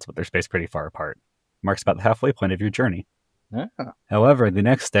big islands, but they're spaced pretty far apart. Marks about the halfway point of your journey. However, the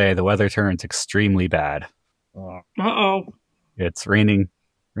next day, the weather turns extremely bad. Uh-oh. It's raining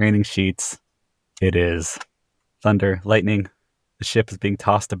sheets. It is thunder, lightning. The ship is being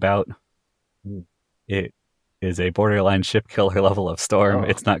tossed about. It is a borderline ship killer level of storm.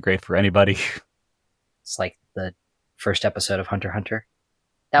 It's not great for anybody. It's like the first episode of Hunter x Hunter.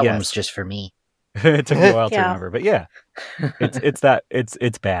 That one was just for me. It took me a while to remember, but yeah,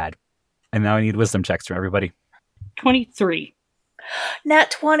 it's bad. And now I need wisdom checks from everybody. 23.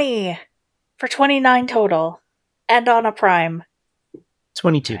 Nat 20 for 29 total, and on a prime.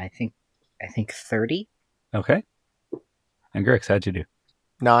 22. I think 30. Okay. And Grix, how'd you do?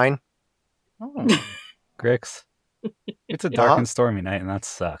 9. Oh. Grix, it's a dark and stormy night, and that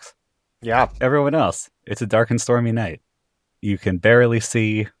sucks. Yeah. Everyone else, it's a dark and stormy night. You can barely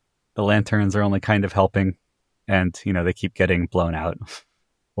see. The lanterns are only kind of helping, and, they keep getting blown out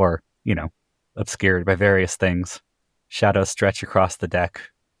or, obscured by various things. Shadows stretch across the deck.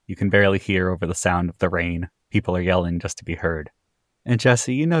 You can barely hear over the sound of the rain. People are yelling just to be heard. And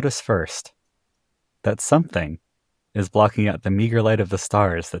Jesse, you notice first that something is blocking out the meager light of the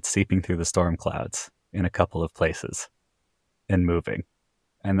stars that's seeping through the storm clouds in a couple of places and moving.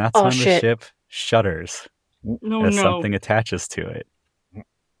 And that's when the ship shudders as something attaches to it.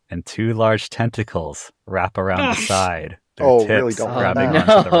 And 2 large tentacles wrap around the side. Their tips really don't grabbing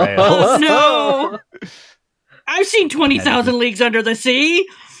onto the rails. Oh, no! I've seen 20,000 Leagues Under the Sea!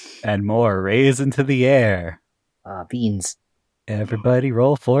 And more raise into the air. Beans. Everybody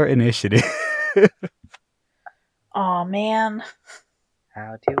roll for initiative. Aw, man.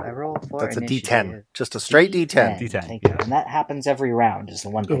 How do I roll for That's initiative? a D10. Just a straight D10. D10, Thank you. And that happens every round is the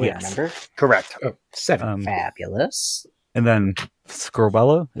one thing, remember? Correct. 7. Fabulous. And then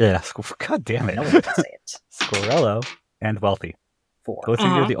Squir-Ell-Oh. Yeah, God damn it. No one can say it. Squir-Ell-Oh and Wealthy. 4. Both of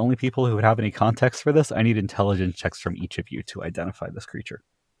you are the only people who would have any context for this. I need intelligence checks from each of you to identify this creature.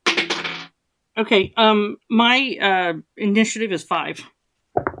 Okay, my initiative is 5.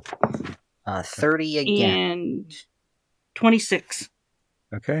 30 again. And 26.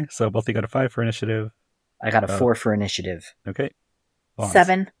 Okay, so both you got a 5 for initiative. I got a 4 for initiative. Okay. Bonds.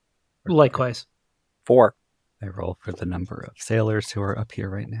 7. Likewise. 4. I roll for the number of sailors who are up here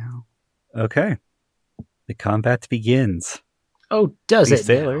right now. Okay. The combat begins. Oh, does These it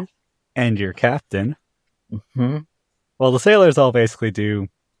sailors and your captain. Mm-hmm. Well, the sailors all basically do,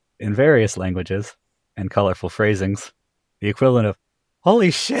 in various languages and colorful phrasings, the equivalent of,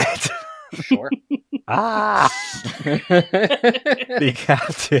 holy shit! Sure. Ah! The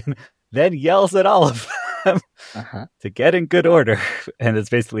captain then yells at all of them to get in good order, and is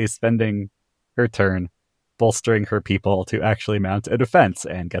basically spending her turn bolstering her people to actually mount a defense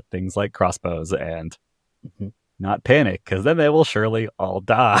and get things like crossbows and not panic, because then they will surely all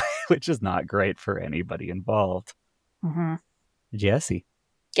die, which is not great for anybody involved. Mm-hmm. Jesse,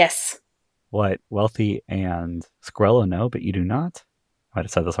 Yes. what Wealthy and Squir-Ell-Oh know, but you do not? I might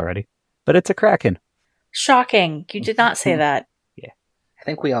have said this already, but it's a kraken. Shocking. You did not say that. I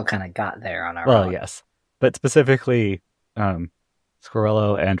think we all kind of got there on our Well, own. yes, but specifically,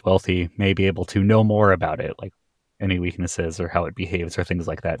 Squir-Ell-Oh and Wealthy may be able to know more about it, like any weaknesses or how it behaves or things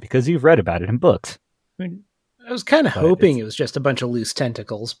like that, because you've read about it in books. I mean, I was kind of But hoping it's- it was just a bunch of loose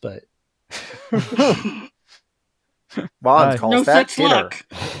tentacles, but Vons calls No that such dinner.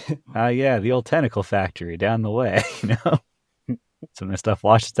 luck. Yeah, the old tentacle factory down the way, you know? Some of the stuff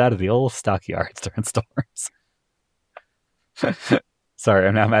washes out of the old stockyards during storms. Sorry,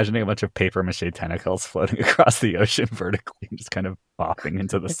 I'm now imagining a bunch of paper mache tentacles floating across the ocean vertically and just kind of bopping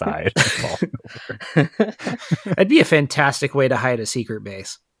into the side and falling over. that'd be a fantastic way to hide a secret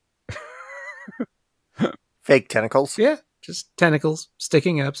base. Fake tentacles. Yeah, just tentacles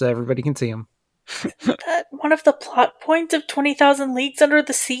sticking up so everybody can see them. That one of the plot points of 20,000 Leagues Under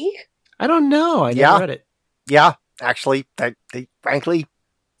the Sea? I don't know. I Yeah. never read it. Yeah, actually, frankly,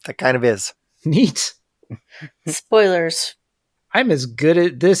 that kind of is. Neat. Spoilers. I'm as good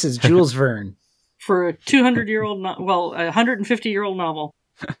at this as Jules Verne. For a 200-year-old, a 150-year-old novel.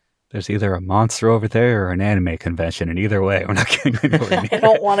 There's either a monster over there or an anime convention, and either way, we're not getting anywhere near I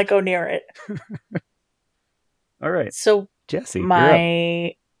don't want to go near it. All right, So Jesse, you're up.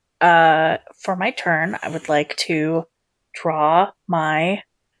 my for my turn, I would like to draw my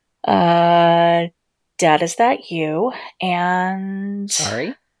Dad, Is That You? And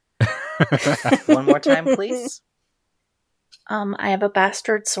Sorry? One more time, please. I have a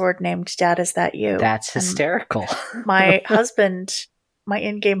bastard sword named Dad, Is That You? That's And hysterical. my husband, my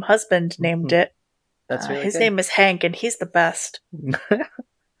in-game husband, named it. That's really his good. name is Hank, and he's the best.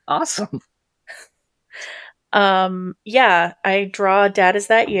 Awesome. Yeah, I draw Dad, Is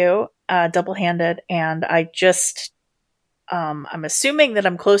That You? Double-handed, and I just I'm assuming that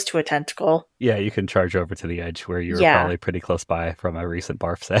I'm close to a tentacle. Yeah, you can charge over to the edge where you were Yeah. probably pretty close by from a recent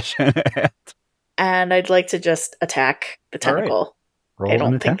barf session. And I'd like to just attack the All right. tentacle. Roll I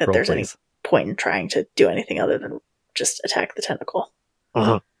don't an think attack that roll, there's any please. point in trying to do anything other than just attack the tentacle.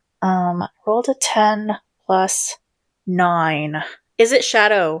 Uh-huh. Rolled a 10 plus 9. Is it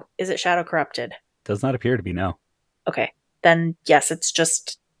shadow? Is it shadow corrupted? Does not appear to be, no. Okay. Then yes, it's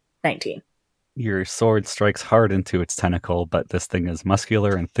just 19. Your sword strikes hard into its tentacle, but this thing is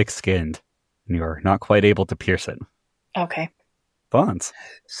muscular and thick-skinned, and you are not quite able to pierce it. Okay. Bonds,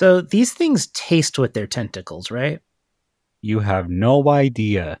 So these things taste with their tentacles, right? you have no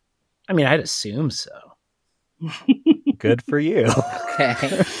idea. I mean, I'd assume so. Good for you.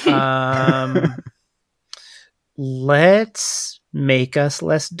 Okay. Let's make us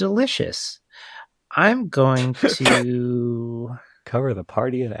less delicious. I'm going to Cover the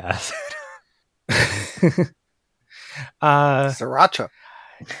party in acid. Sriracha.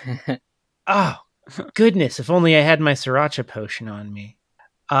 Oh, goodness, if only I had my sriracha potion on me.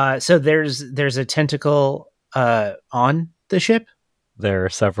 So there's a tentacle on the ship? There are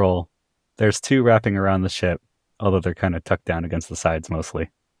several. There's 2 wrapping around the ship, although they're kind of tucked down against the sides mostly.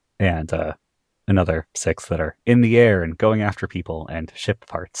 And another 6 that are in the air and going after people and ship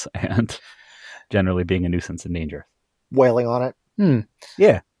parts and generally being a nuisance and dangerous. Wailing on it.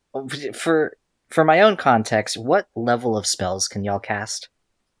 Yeah. For my own context, what level of spells can y'all cast?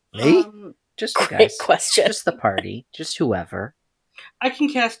 Me? Just you Great guys. question. Just the party. Just whoever. I can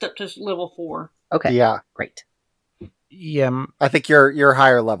cast up to level 4. Okay. Yeah. Great. Yeah, I think you're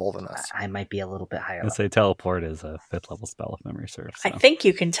higher level than us. I might be a little bit higher. I'd say teleport is a 5th level spell if memory serves. I so. think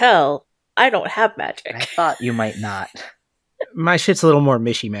you can tell I don't have magic. I thought you might not. my shit's a little more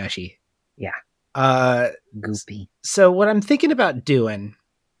mishy-mashy. Yeah. Goopy. So what I'm thinking about doing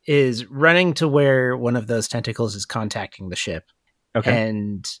is running to where one of those tentacles is contacting the ship Okay.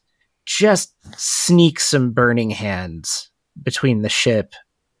 and just sneak some burning hands between the ship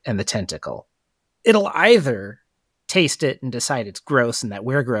and the tentacle. It'll either taste it and decide it's gross and that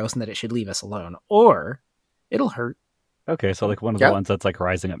we're gross and that it should leave us alone, or it'll hurt. Okay, so like one of the ones that's like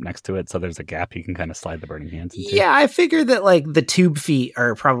rising up next to it, so there's a gap you can kind of slide the burning hands into. Yeah, I figure that like the tube feet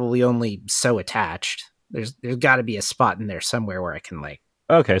are probably only so attached. There's got to be a spot in there somewhere where I can like.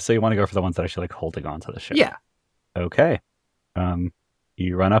 Okay, so you want to go for the ones that are actually like holding on to the ship. Yeah. Okay.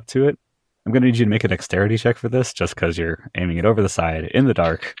 You run up to it. I'm going to need you to make a dexterity check for this, just because you're aiming it over the side in the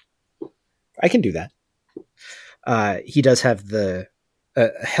dark. I can do that. He does have the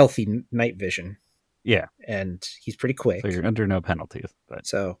healthy night vision. Yeah. And he's pretty quick. So you're under no penalties. But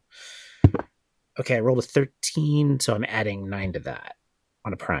So, okay, I rolled a 13, so I'm adding 9 to that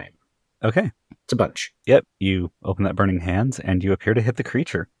on a prime. Okay. It's a bunch. Yep. You open that burning hands, and you appear to hit the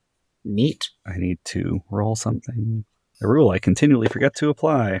creature. Neat. I need to roll something. A rule I continually forget to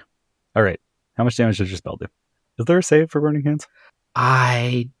apply. All right. How much damage does your spell do? Is there a save for burning hands?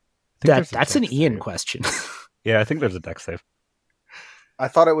 That's an Ian question. Yeah, I think there's a dex save. I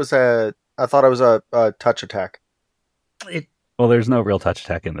thought it was a touch attack. Well, there's no real touch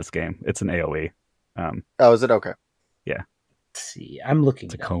attack in this game. It's an AoE. Oh, is it? Okay. Let's see. I'm looking.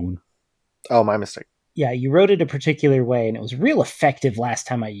 It's a cone. Oh, my mistake. Yeah, you wrote it a particular way, and it was real effective last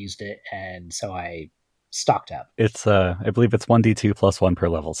time I used it, and so I stocked up. It's I believe it's 1d2 plus 1 per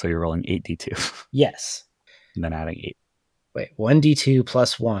level, so you're rolling 8d2. Yes. And then adding 8. Wait, 1d2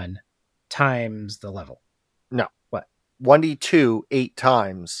 plus 1 times the level. No. What? 1d2 8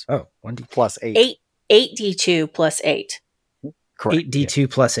 times. Oh, 1d plus 8. 8d2 plus 8. Correct.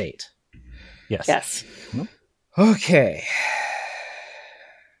 8d2 plus 8. Yes. Yes. Okay.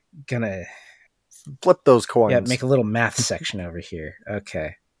 Gonna Flip those coins. Yeah, make a little math section over here.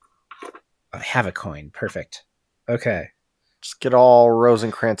 Okay. I have a coin. Perfect. Okay. Just get all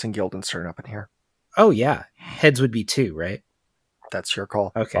Rosencrantz and Guildenstern up in here. Oh, yeah. Heads would be 2, right? That's your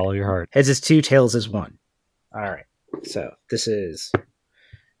call. Okay. Follow your heart. Heads is 2, tails is 1. All right. So this is...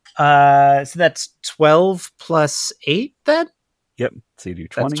 so that's 12 plus 8 then? Yep. So you do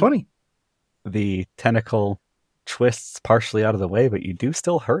 20. That's 20. The tentacle twists partially out of the way, but you do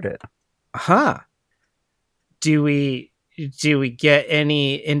still hurt it. Huh. Do we get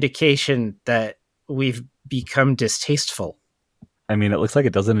any indication that we've become distasteful? I mean, it looks like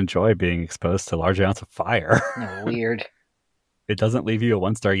it doesn't enjoy being exposed to large amounts of fire. Oh, weird. It doesn't leave you a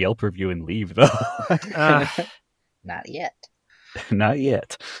 1-star Yelp review and leave, though. Not yet. Not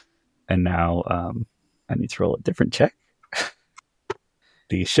yet. And now I need to roll a different check.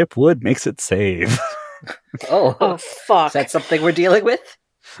 The ship wood makes it save. Oh, fuck. Is that something we're dealing with?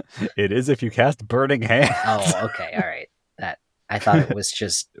 It is if you cast Burning Hand. Oh, okay, all right. That I thought it was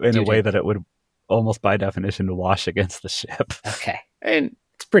just in a way that it would almost by definition wash against the ship. Okay. And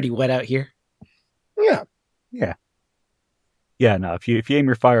it's pretty wet out here. Yeah. Yeah, no, if you aim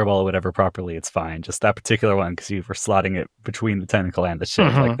your fireball or whatever properly, it's fine. Just that particular one, because you were slotting it between the tentacle and the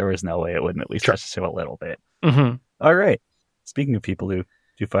ship. Mhm. Like, there was no way it wouldn't at least touch the ship a little bit. Mm-hmm. All right. Speaking of people who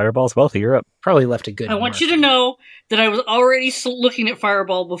do fireballs, Wealthy, you're up. Probably left a good I want mark. you to know that I was already looking at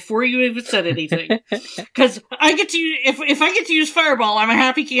Fireball before you even said anything. Because I get to if I get to use Fireball, I'm a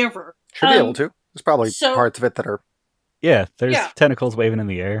happy camper. Should be able to. There's probably so- parts of it that are... Yeah, there's Yeah. tentacles waving in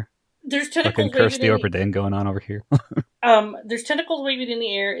the air. There's Fucking tentacles curse the waving Oberdin going on over here. There's tentacles waving in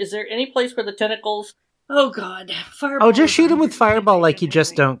the air. Is there any place where the tentacles... Oh, God. Fireball. Oh, just shoot him with fireball like you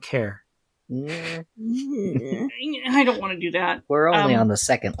just don't care. Mm, I don't want to do that. We're only on the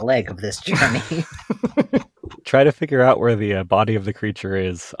second leg of this journey. Try to figure out where the body of the creature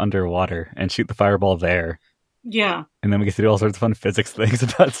is underwater and shoot the fireball there. Yeah. And then we get to do all sorts of fun physics things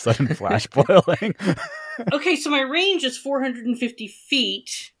about sudden flash boiling. Okay, so my range is 450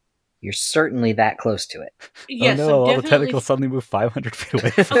 feet. You're certainly that close to it. Yes, oh no, I'm all the definitely... tentacles suddenly move 500 feet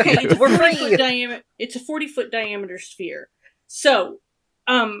away from Okay, you. it's a We're 40-foot free. diameter. It's a 40-foot diameter sphere. So,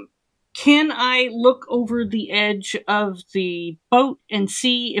 can I look over the edge of the boat and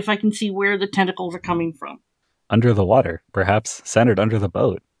see if I can see where the tentacles are coming from? Under the water, perhaps centered under the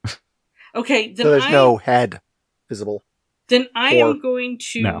boat. Okay, then So there's no head visible. Then I Or- am going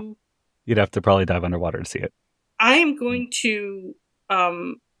to. No. You'd have to probably dive underwater to see it. I am going to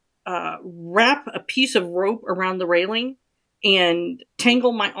wrap a piece of rope around the railing and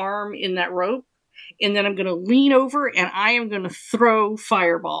tangle my arm in that rope, and then I'm going to lean over and I am going to throw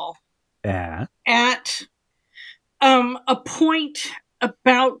Fireball Yeah. at a point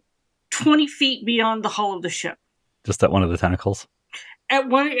about 20 feet beyond the hull of the ship. Just at one of the tentacles. I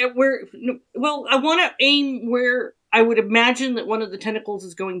want to aim where I would imagine that one of the tentacles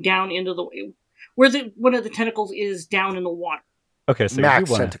is going down into the one of the tentacles is down in the water. Okay, so Max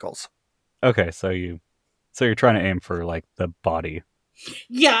you wanna, tentacles. Okay, so you're trying to aim for like the body.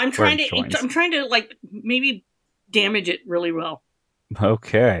 Yeah, I'm trying it joins. to like maybe damage it really well.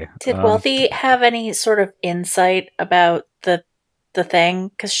 Okay. Did Wealthy have any sort of insight about the thing?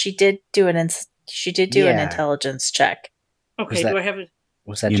 Because she did do an intelligence check. Okay, do I have it?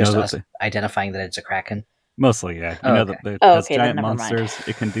 Was that You just know that us identifying that it's a kraken? Mostly, yeah. You know that it has giant monsters.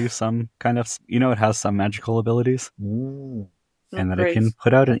 It can do some kind of... it has some magical abilities. Ooh. And that it can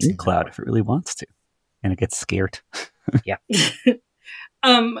put out an ink cloud if it really wants to. And it gets scared. Yeah.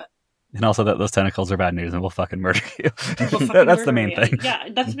 And also that those tentacles are bad news and we'll fucking murder you. That's the main thing. Yeah,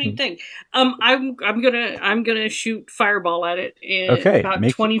 that's the main thing. I'm gonna shoot fireball at it about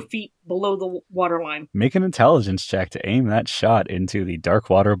 20 feet below the water line. Make an intelligence check to aim that shot into the dark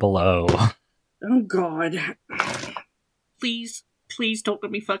water below. Oh god. Please don't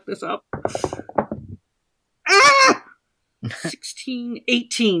let me fuck this up. 16,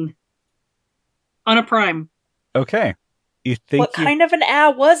 18. On a prime. Okay. You think what kind of an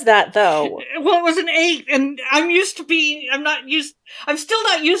owl was that, though? Well, it was an 8, and I'm still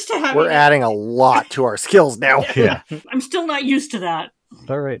not used to having... We're adding a lot to our skills now. Yeah. I'm still not used to that.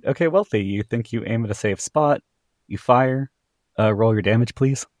 All right. Okay, Wealthy, you think you aim at a safe spot. You fire. Roll your damage,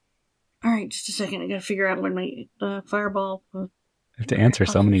 please. All right, just a second. I gotta figure out when my fireball... I have to answer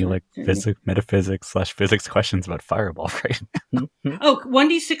so many metaphysics / physics questions about fireball right now. Oh,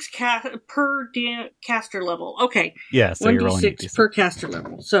 1d6 per caster level. Okay. Yeah, so 1d6 you're rolling 1d6 per caster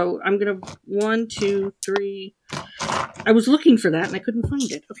level. So I'm gonna 1, 2, 3. I was looking for that and I couldn't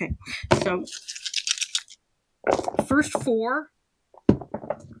find it. Okay. So first 4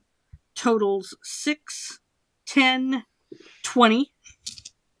 totals 6, 10, 20.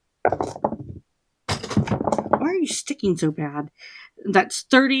 Why are you sticking so bad? That's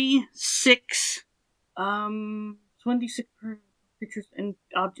 36. 1d6 per creatures and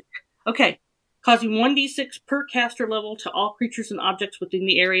objects. Okay. Causing 1d6 per caster level to all creatures and objects within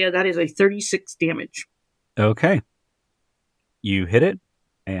the area. That is a 36 damage. Okay. You hit it,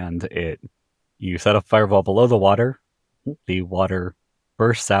 and you set a fireball below the water. The water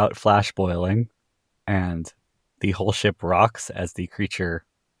bursts out, flash boiling, and the whole ship rocks as the creature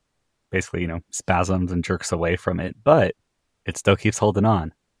basically, spasms and jerks away from it, but it still keeps holding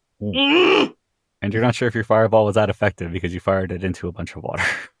on. Mm. And you're not sure if your fireball was that effective because you fired it into a bunch of water.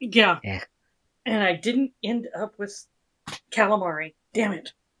 Yeah. And I didn't end up with calamari. Damn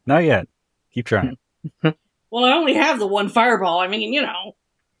it. Not yet. Keep trying. Well, I only have the one fireball. I mean,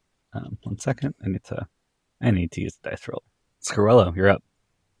 1 second. I need to use the dice roll. Squir-Ell-Oh, you're up.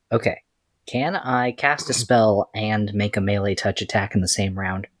 Okay. Can I cast a spell and make a melee touch attack in the same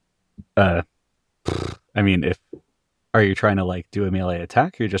round? Are you trying to do a melee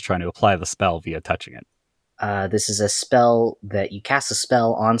attack, or you're just trying to apply the spell via touching it? This is a spell that you cast a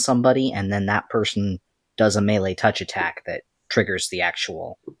spell on somebody, and then that person does a melee touch attack that triggers the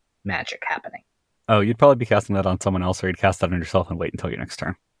actual magic happening. Oh, you'd probably be casting that on someone else, or you'd cast that on yourself and wait until your next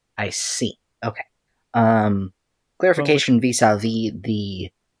turn. I see. Okay. Clarification vis-a-vis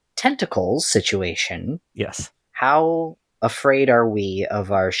the tentacles situation. Yes. How afraid are we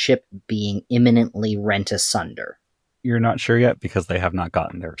of our ship being imminently rent asunder? You're not sure yet because they have not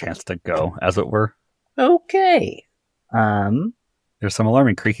gotten their chance to go, as it were. Okay. There's some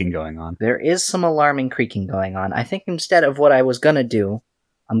alarming creaking going on. There is some alarming creaking going on. I think instead of what I was gonna do,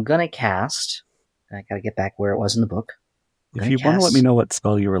 I'm gonna cast... I gotta get back where it was in the book. If you want to let me know what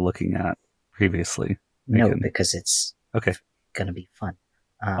spell you were looking at previously. No, because it's gonna be fun.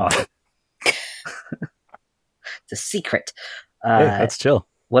 It's a secret. Hey, that's chill.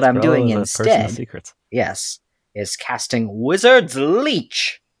 What I'm doing instead, secrets. Yes, is casting Wizard's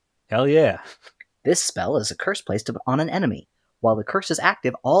Leech. Hell yeah. This spell is a curse placed on an enemy. While the curse is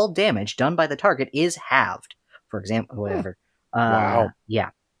active, all damage done by the target is halved. For example, whatever. Wow.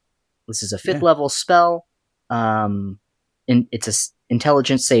 Yeah. This is a 5th level spell. It's a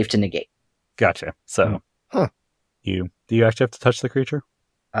intelligence save to negate. Gotcha. So, do you actually have to touch the creature?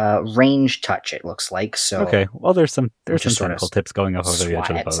 Range touch, it looks like. So okay. Well, there's some technical tips going up over the edge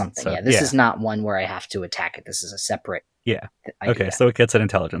of the boat. So, yeah, this is not one where I have to attack it. This is a separate. Yeah. Okay, so it gets an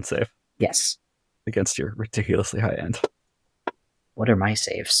intelligence save. Yes. Against your ridiculously high end. What are my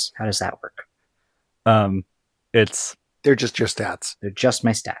saves? How does that work? They're just your stats. They're just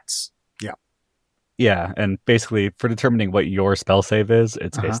my stats. Yeah. Yeah, and basically for determining what your spell save is,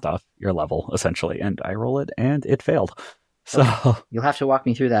 it's based off your level, essentially. And I roll it, and it failed. So you'll have to walk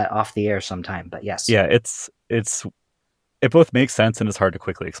me through that off the air sometime, but yes. Yeah, it both makes sense and it's hard to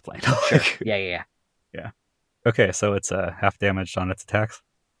quickly explain. Sure. Yeah. Okay, so it's half damaged on its attacks?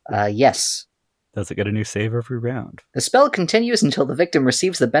 Yes. Does it get a new save every round? The spell continues until the victim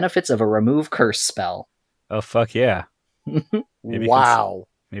receives the benefits of a remove curse spell. Oh, fuck yeah. Wow.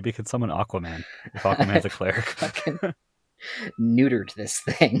 Maybe you could summon Aquaman. If Aquaman's a cleric. Fucking neutered this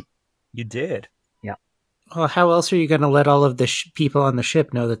thing. You did. Well, how else are you going to let all of the people on the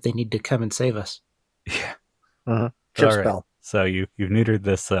ship know that they need to come and save us? Yeah. Ship All right. spell. So you've neutered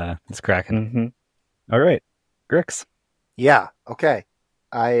this Kraken. Mm-hmm. All right. Grix. Yeah, okay.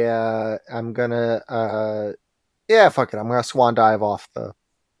 I'm gonna, yeah, fuck it. I'm gonna swan dive off the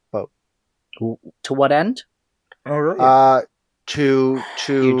boat. To what end? All right. To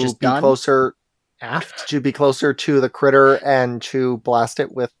You just be done? closer, Aft? to be closer to the critter and to blast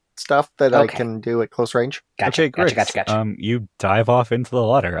it with stuff that I Okay. can do at close range. Gotcha. Okay, Grix. Gotcha. You dive off into the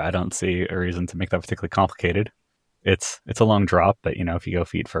water. I don't see a reason to make that particularly complicated. It's a long drop, but if you go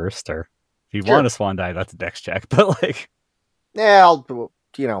feet first, or if you Sure. want to swan dive, that's a dex check. But Yeah, I'll do,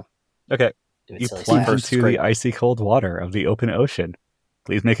 okay, Do it you silly plunge style. first. into Great. the icy cold water of the open ocean.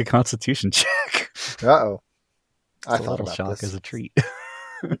 Please make a Constitution check. Uh-oh. I It's a thought little about shock this. as a treat.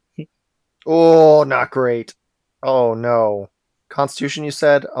 Oh, not great. Oh, no. Constitution, you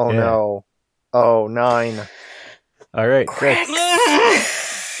said? Oh, Yeah. no. Oh, 9. All right, Grix.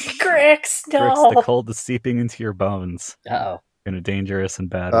 Grix, no. Grix, the cold is seeping into your bones Uh-oh. in a dangerous and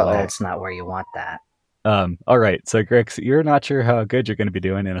bad Uh-oh. way. That's not where you want that. All right, so Grix, you're not sure how good you're going to be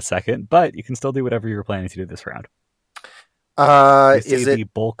doing in a second, but you can still do whatever you were planning to do this round. You see Is the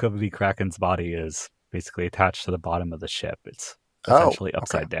it? bulk of the Kraken's body is basically attached to the bottom of the ship. It's Oh, essentially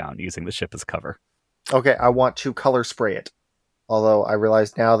upside down, using the ship as cover. Okay, I want to color spray it. Although I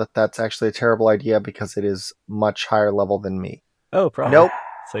realize now that that's actually a terrible idea because it is much higher level than me. Oh, problem. Nope.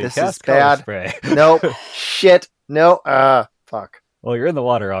 So you This cast is color bad. spray. Nope. Shit. No. Fuck. Well, you're in the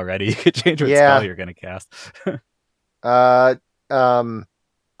water already. You could change what Yeah. spell you're going to cast.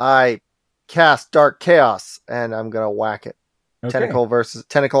 I cast Dark Chaos and I'm gonna whack it. Okay.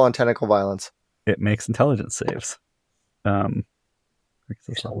 Tentacle on tentacle violence. It makes intelligence saves.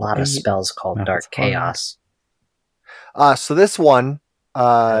 There's a lot of spells called Math Dark is hard. Chaos. So this one,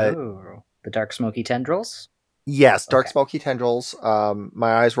 The Dark Smoky Tendrils? yes, Dark Okay. Smoky Tendrils.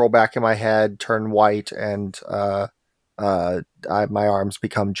 My eyes roll back in my head, turn white, and my arms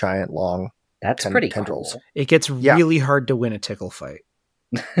become giant, long. That's pretty tendrils. cool. It gets Yeah. really hard to win a tickle fight.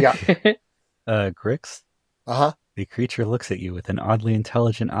 Yeah. Grix, Uh-huh. the creature looks at you with an oddly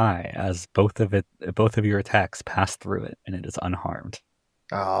intelligent eye as both of your attacks pass through it, and it is unharmed.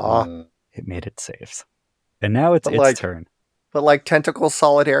 Aw. It made its saves. And now it's But its like- turn. But like tentacle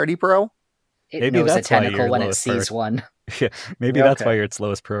solidarity, bro? It Maybe knows a that's why tentacle you're when it lowest sees first. one. Yeah, maybe Yeah, that's okay. why you're its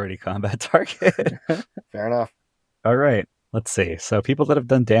lowest priority combat target. Fair enough. All right, let's see. So people that have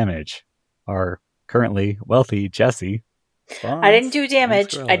done damage are currently Wealthy, Jesse. I didn't do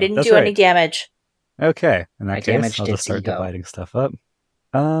damage. I didn't do any damage. Okay, in that I case, damaged I'll just its start ego. dividing stuff up.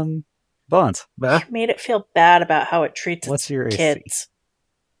 Bonds, Bah? Made it feel bad about how it treats what's its your AC? kids.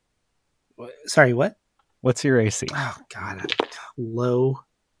 Sorry, what? What's your AC? Oh, God. Low.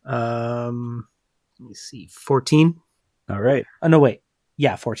 Let me see. 14? All right, Oh, no, wait.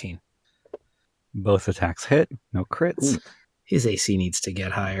 Yeah, 14. both attacks hit, no crits. Ooh. His AC needs to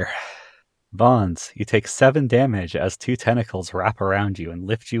get higher. Bonds, you take 7 damage as 2 tentacles wrap around you and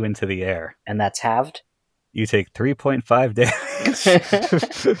lift you into the air. And that's halved? You take 3.5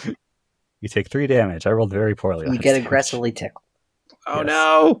 damage. You take 3 damage. I rolled very poorly on You this get damage. aggressively tickled. Oh, Yes.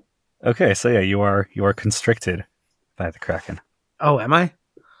 no. Okay, so yeah, you are constricted by the Kraken. Oh, am I?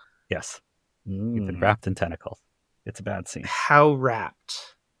 Yes, you've been Mm. wrapped in tentacles. It's a bad scene. How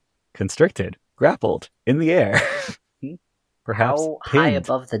wrapped? Constricted, grappled, in the air. Perhaps How high pinned.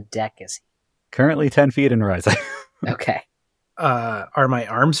 above the deck is Currently 10 feet and rising. he? Okay. Are my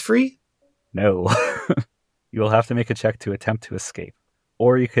arms free? No. You will have to make a check to attempt to escape.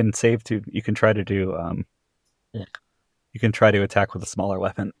 Or you can try to do, you can try to attack with a smaller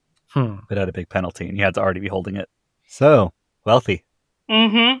weapon, but at a big penalty, and you had to already be holding it. So, Wealthy,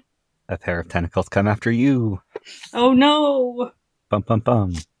 Mm-hmm. a pair of tentacles come after you. Oh no. Bum, bum,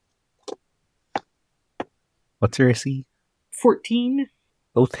 bum. What's your AC? 14.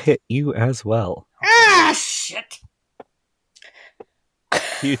 Both hit you as well. Ah, shit.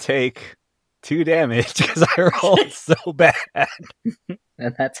 You take 2 damage because I rolled so bad.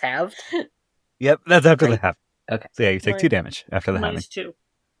 And that's halved? Yep, that's after the Great. half. Okay. So yeah, you take Right. 2 damage after the halving. Minus 2.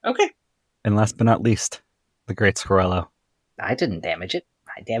 Okay. And last but not least, the Great Squir-Ell-Oh. I didn't damage it.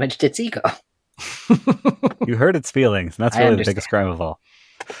 I damaged its ego. You hurt its feelings, and that's I really the understand. biggest crime of all.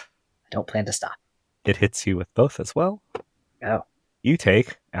 I don't plan to stop. It hits you with both as well. Oh. You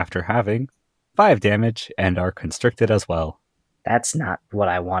take, after having, 5 damage and are constricted as well. That's not what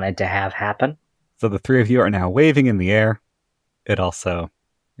I wanted to have happen. So the 3 of you are now waving in the air. It also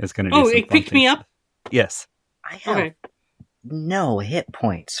is going to do Oh, some it fun picked me things. up? Yes. I have Okay. no hit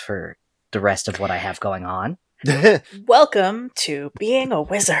points for the rest of what I have going on. Welcome to being a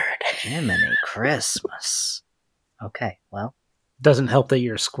wizard. Jiminy Christmas. Okay, well, Doesn't help that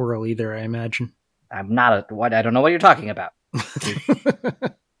you're a squirrel either, I imagine. I'm not I don't know what you're talking about.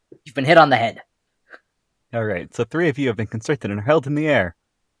 You've been hit on the head. All right, so 3 of you have been constricted and are held in the air.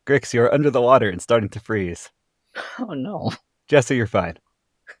 Grix, you are under the water and starting to freeze. Oh no. Jesse, you're fine.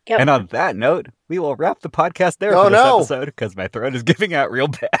 Yep. And on that note, we will wrap the podcast there Oh, for this no. episode because my throat is giving out real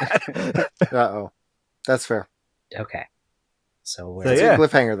bad. Uh-oh. That's fair. Okay. So we're... So, It's yeah. a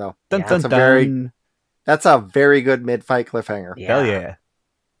cliffhanger, though. Dun, Yeah. dun, That's That's a very good mid-fight cliffhanger. Hell yeah.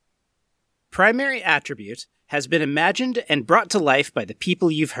 Primary Attribute has been imagined and brought to life by the people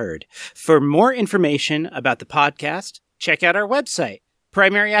you've heard. For more information about the podcast, check out our website,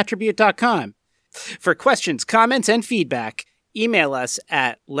 primaryattribute.com. For questions, comments, and feedback, email us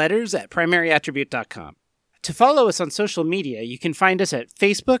at letters@primaryattribute.com. To follow us on social media, you can find us at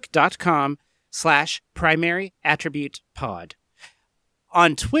facebook.com/primaryattributepod.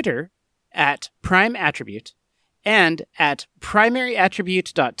 On Twitter, at primeattribute, and at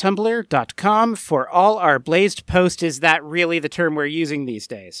primaryattribute.tumblr.com for all our blazed post. Is that really the term we're using these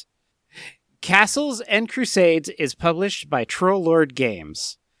days? Castles and Crusades is published by Troll Lord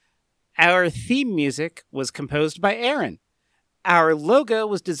Games. Our theme music was composed by Aaron. Our logo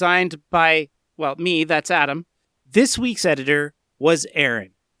was designed by, well, me, that's Adam. This week's editor was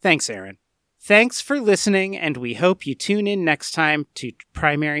Aaron. Thanks, Aaron. Thanks for listening, and we hope you tune in next time to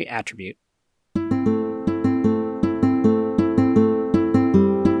Primary Attribute.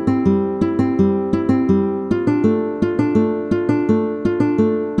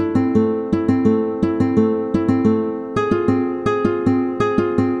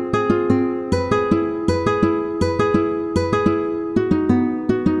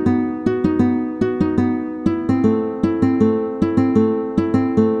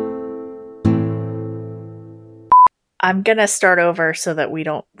 I'm gonna start over so that we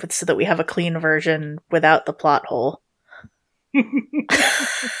have a clean version without the plot hole.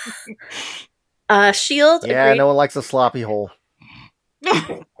 Shield. Yeah, agreed- no one likes a sloppy hole.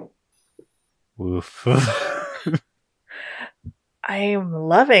 Woof. I'm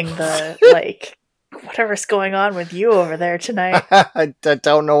loving the whatever's going on with you over there tonight. I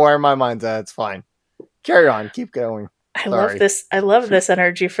don't know where my mind's at. It's fine. Carry on. Keep going. I Sorry. love this. I love this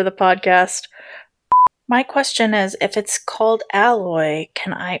energy for the podcast. My question is, if it's called Alloy,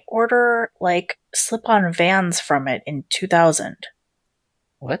 can I order slip-on Vans from it in 2000?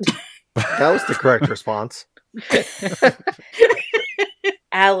 What? That was the correct response.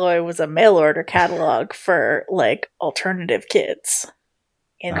 Alloy was a mail order catalog for alternative kids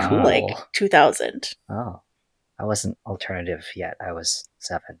in Cool. 2000. Oh. I wasn't alternative yet. I was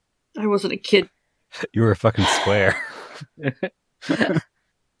 7. I wasn't a kid. You were fucking square.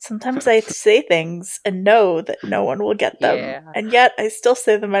 Sometimes I say things and know that no one will get them, Yeah. and yet I still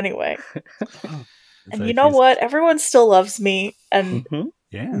say them anyway. And So you know she's- what? Everyone still loves me, and Mhm.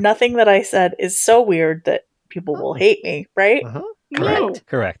 Yeah. nothing that I said is so weird that people will hate me, right? Uh-huh. No.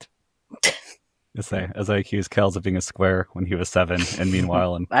 Correct. As I accused Kels of being a square when he was 7, and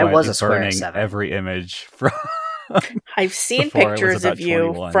meanwhile, I'm I was quietly a square at burning 7. every image from. I've seen Before I was pictures about of you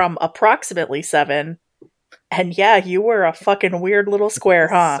 21. from approximately 7, and yeah, you were a fucking weird little square,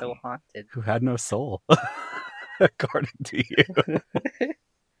 huh? So haunted. Who had no soul, according to you.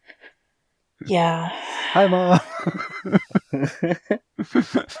 Yeah. Hi, Mom.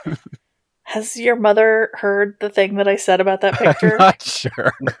 Has your mother heard the thing that I said about that picture? I'm not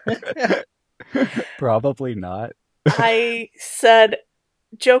sure. Probably not. I said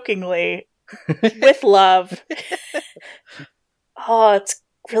jokingly, with love, oh, it's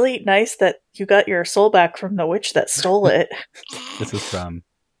really nice that you got your soul back from the witch that stole it. This is from.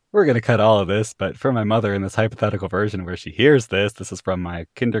 We're going to cut all of this, but for my mother in this hypothetical version where she hears this is from my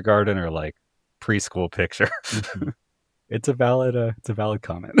kindergarten or preschool picture. It's a valid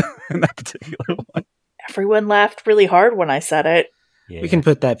comment in that particular one. Everyone laughed really hard when I said it. Yeah. We can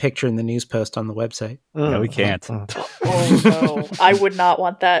put that picture in the news post on the website. No, we can't. Oh no, I would not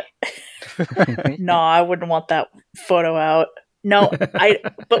want that. No, I wouldn't want that photo out. No,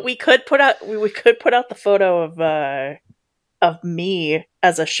 but we could put out the photo of me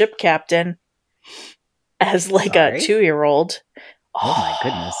as a ship captain, as a Sorry? 2-year-old. Oh my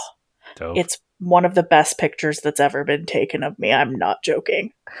goodness. Dope. It's one of the best pictures that's ever been taken of me. I'm not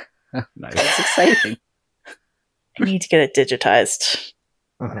joking. Nice. That's exciting. I need to get it digitized.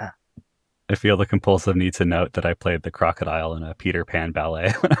 I feel the compulsive need to note that I played the crocodile in a Peter Pan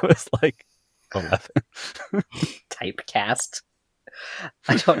ballet when I was 11. Typecast.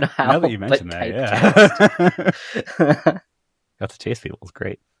 I don't know how. Now that you mention but that, typecast. yeah. Got to chase people. It's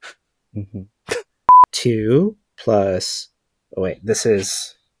great. 2 plus... Oh, wait. This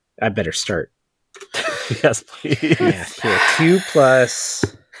is... I better start. Yes, please. Yeah, here. 2 plus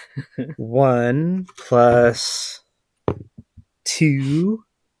 1 plus 2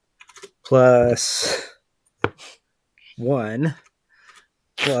 plus 1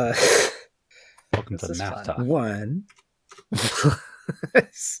 plus Welcome to math talk. 1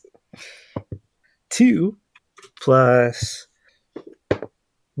 plus 2 plus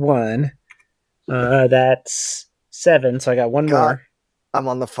 1. That's 7, so I got one God. more. I'm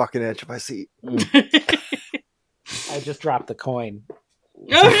on the fucking edge of my seat. I just dropped the coin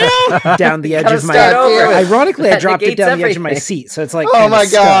Oh no! down the edge Gotta of my... start over. Ironically, I That dropped it negates down the edge of my everything. seat, so it's like... Oh kinda my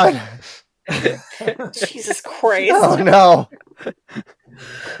stuck. god! Jesus Christ. Oh no!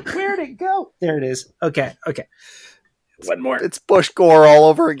 Where'd it go? There it is. Okay. One more. It's Bush Gore all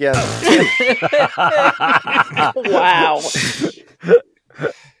over again. Wow.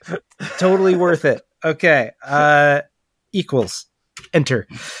 Totally worth it. Okay. Equals. Enter.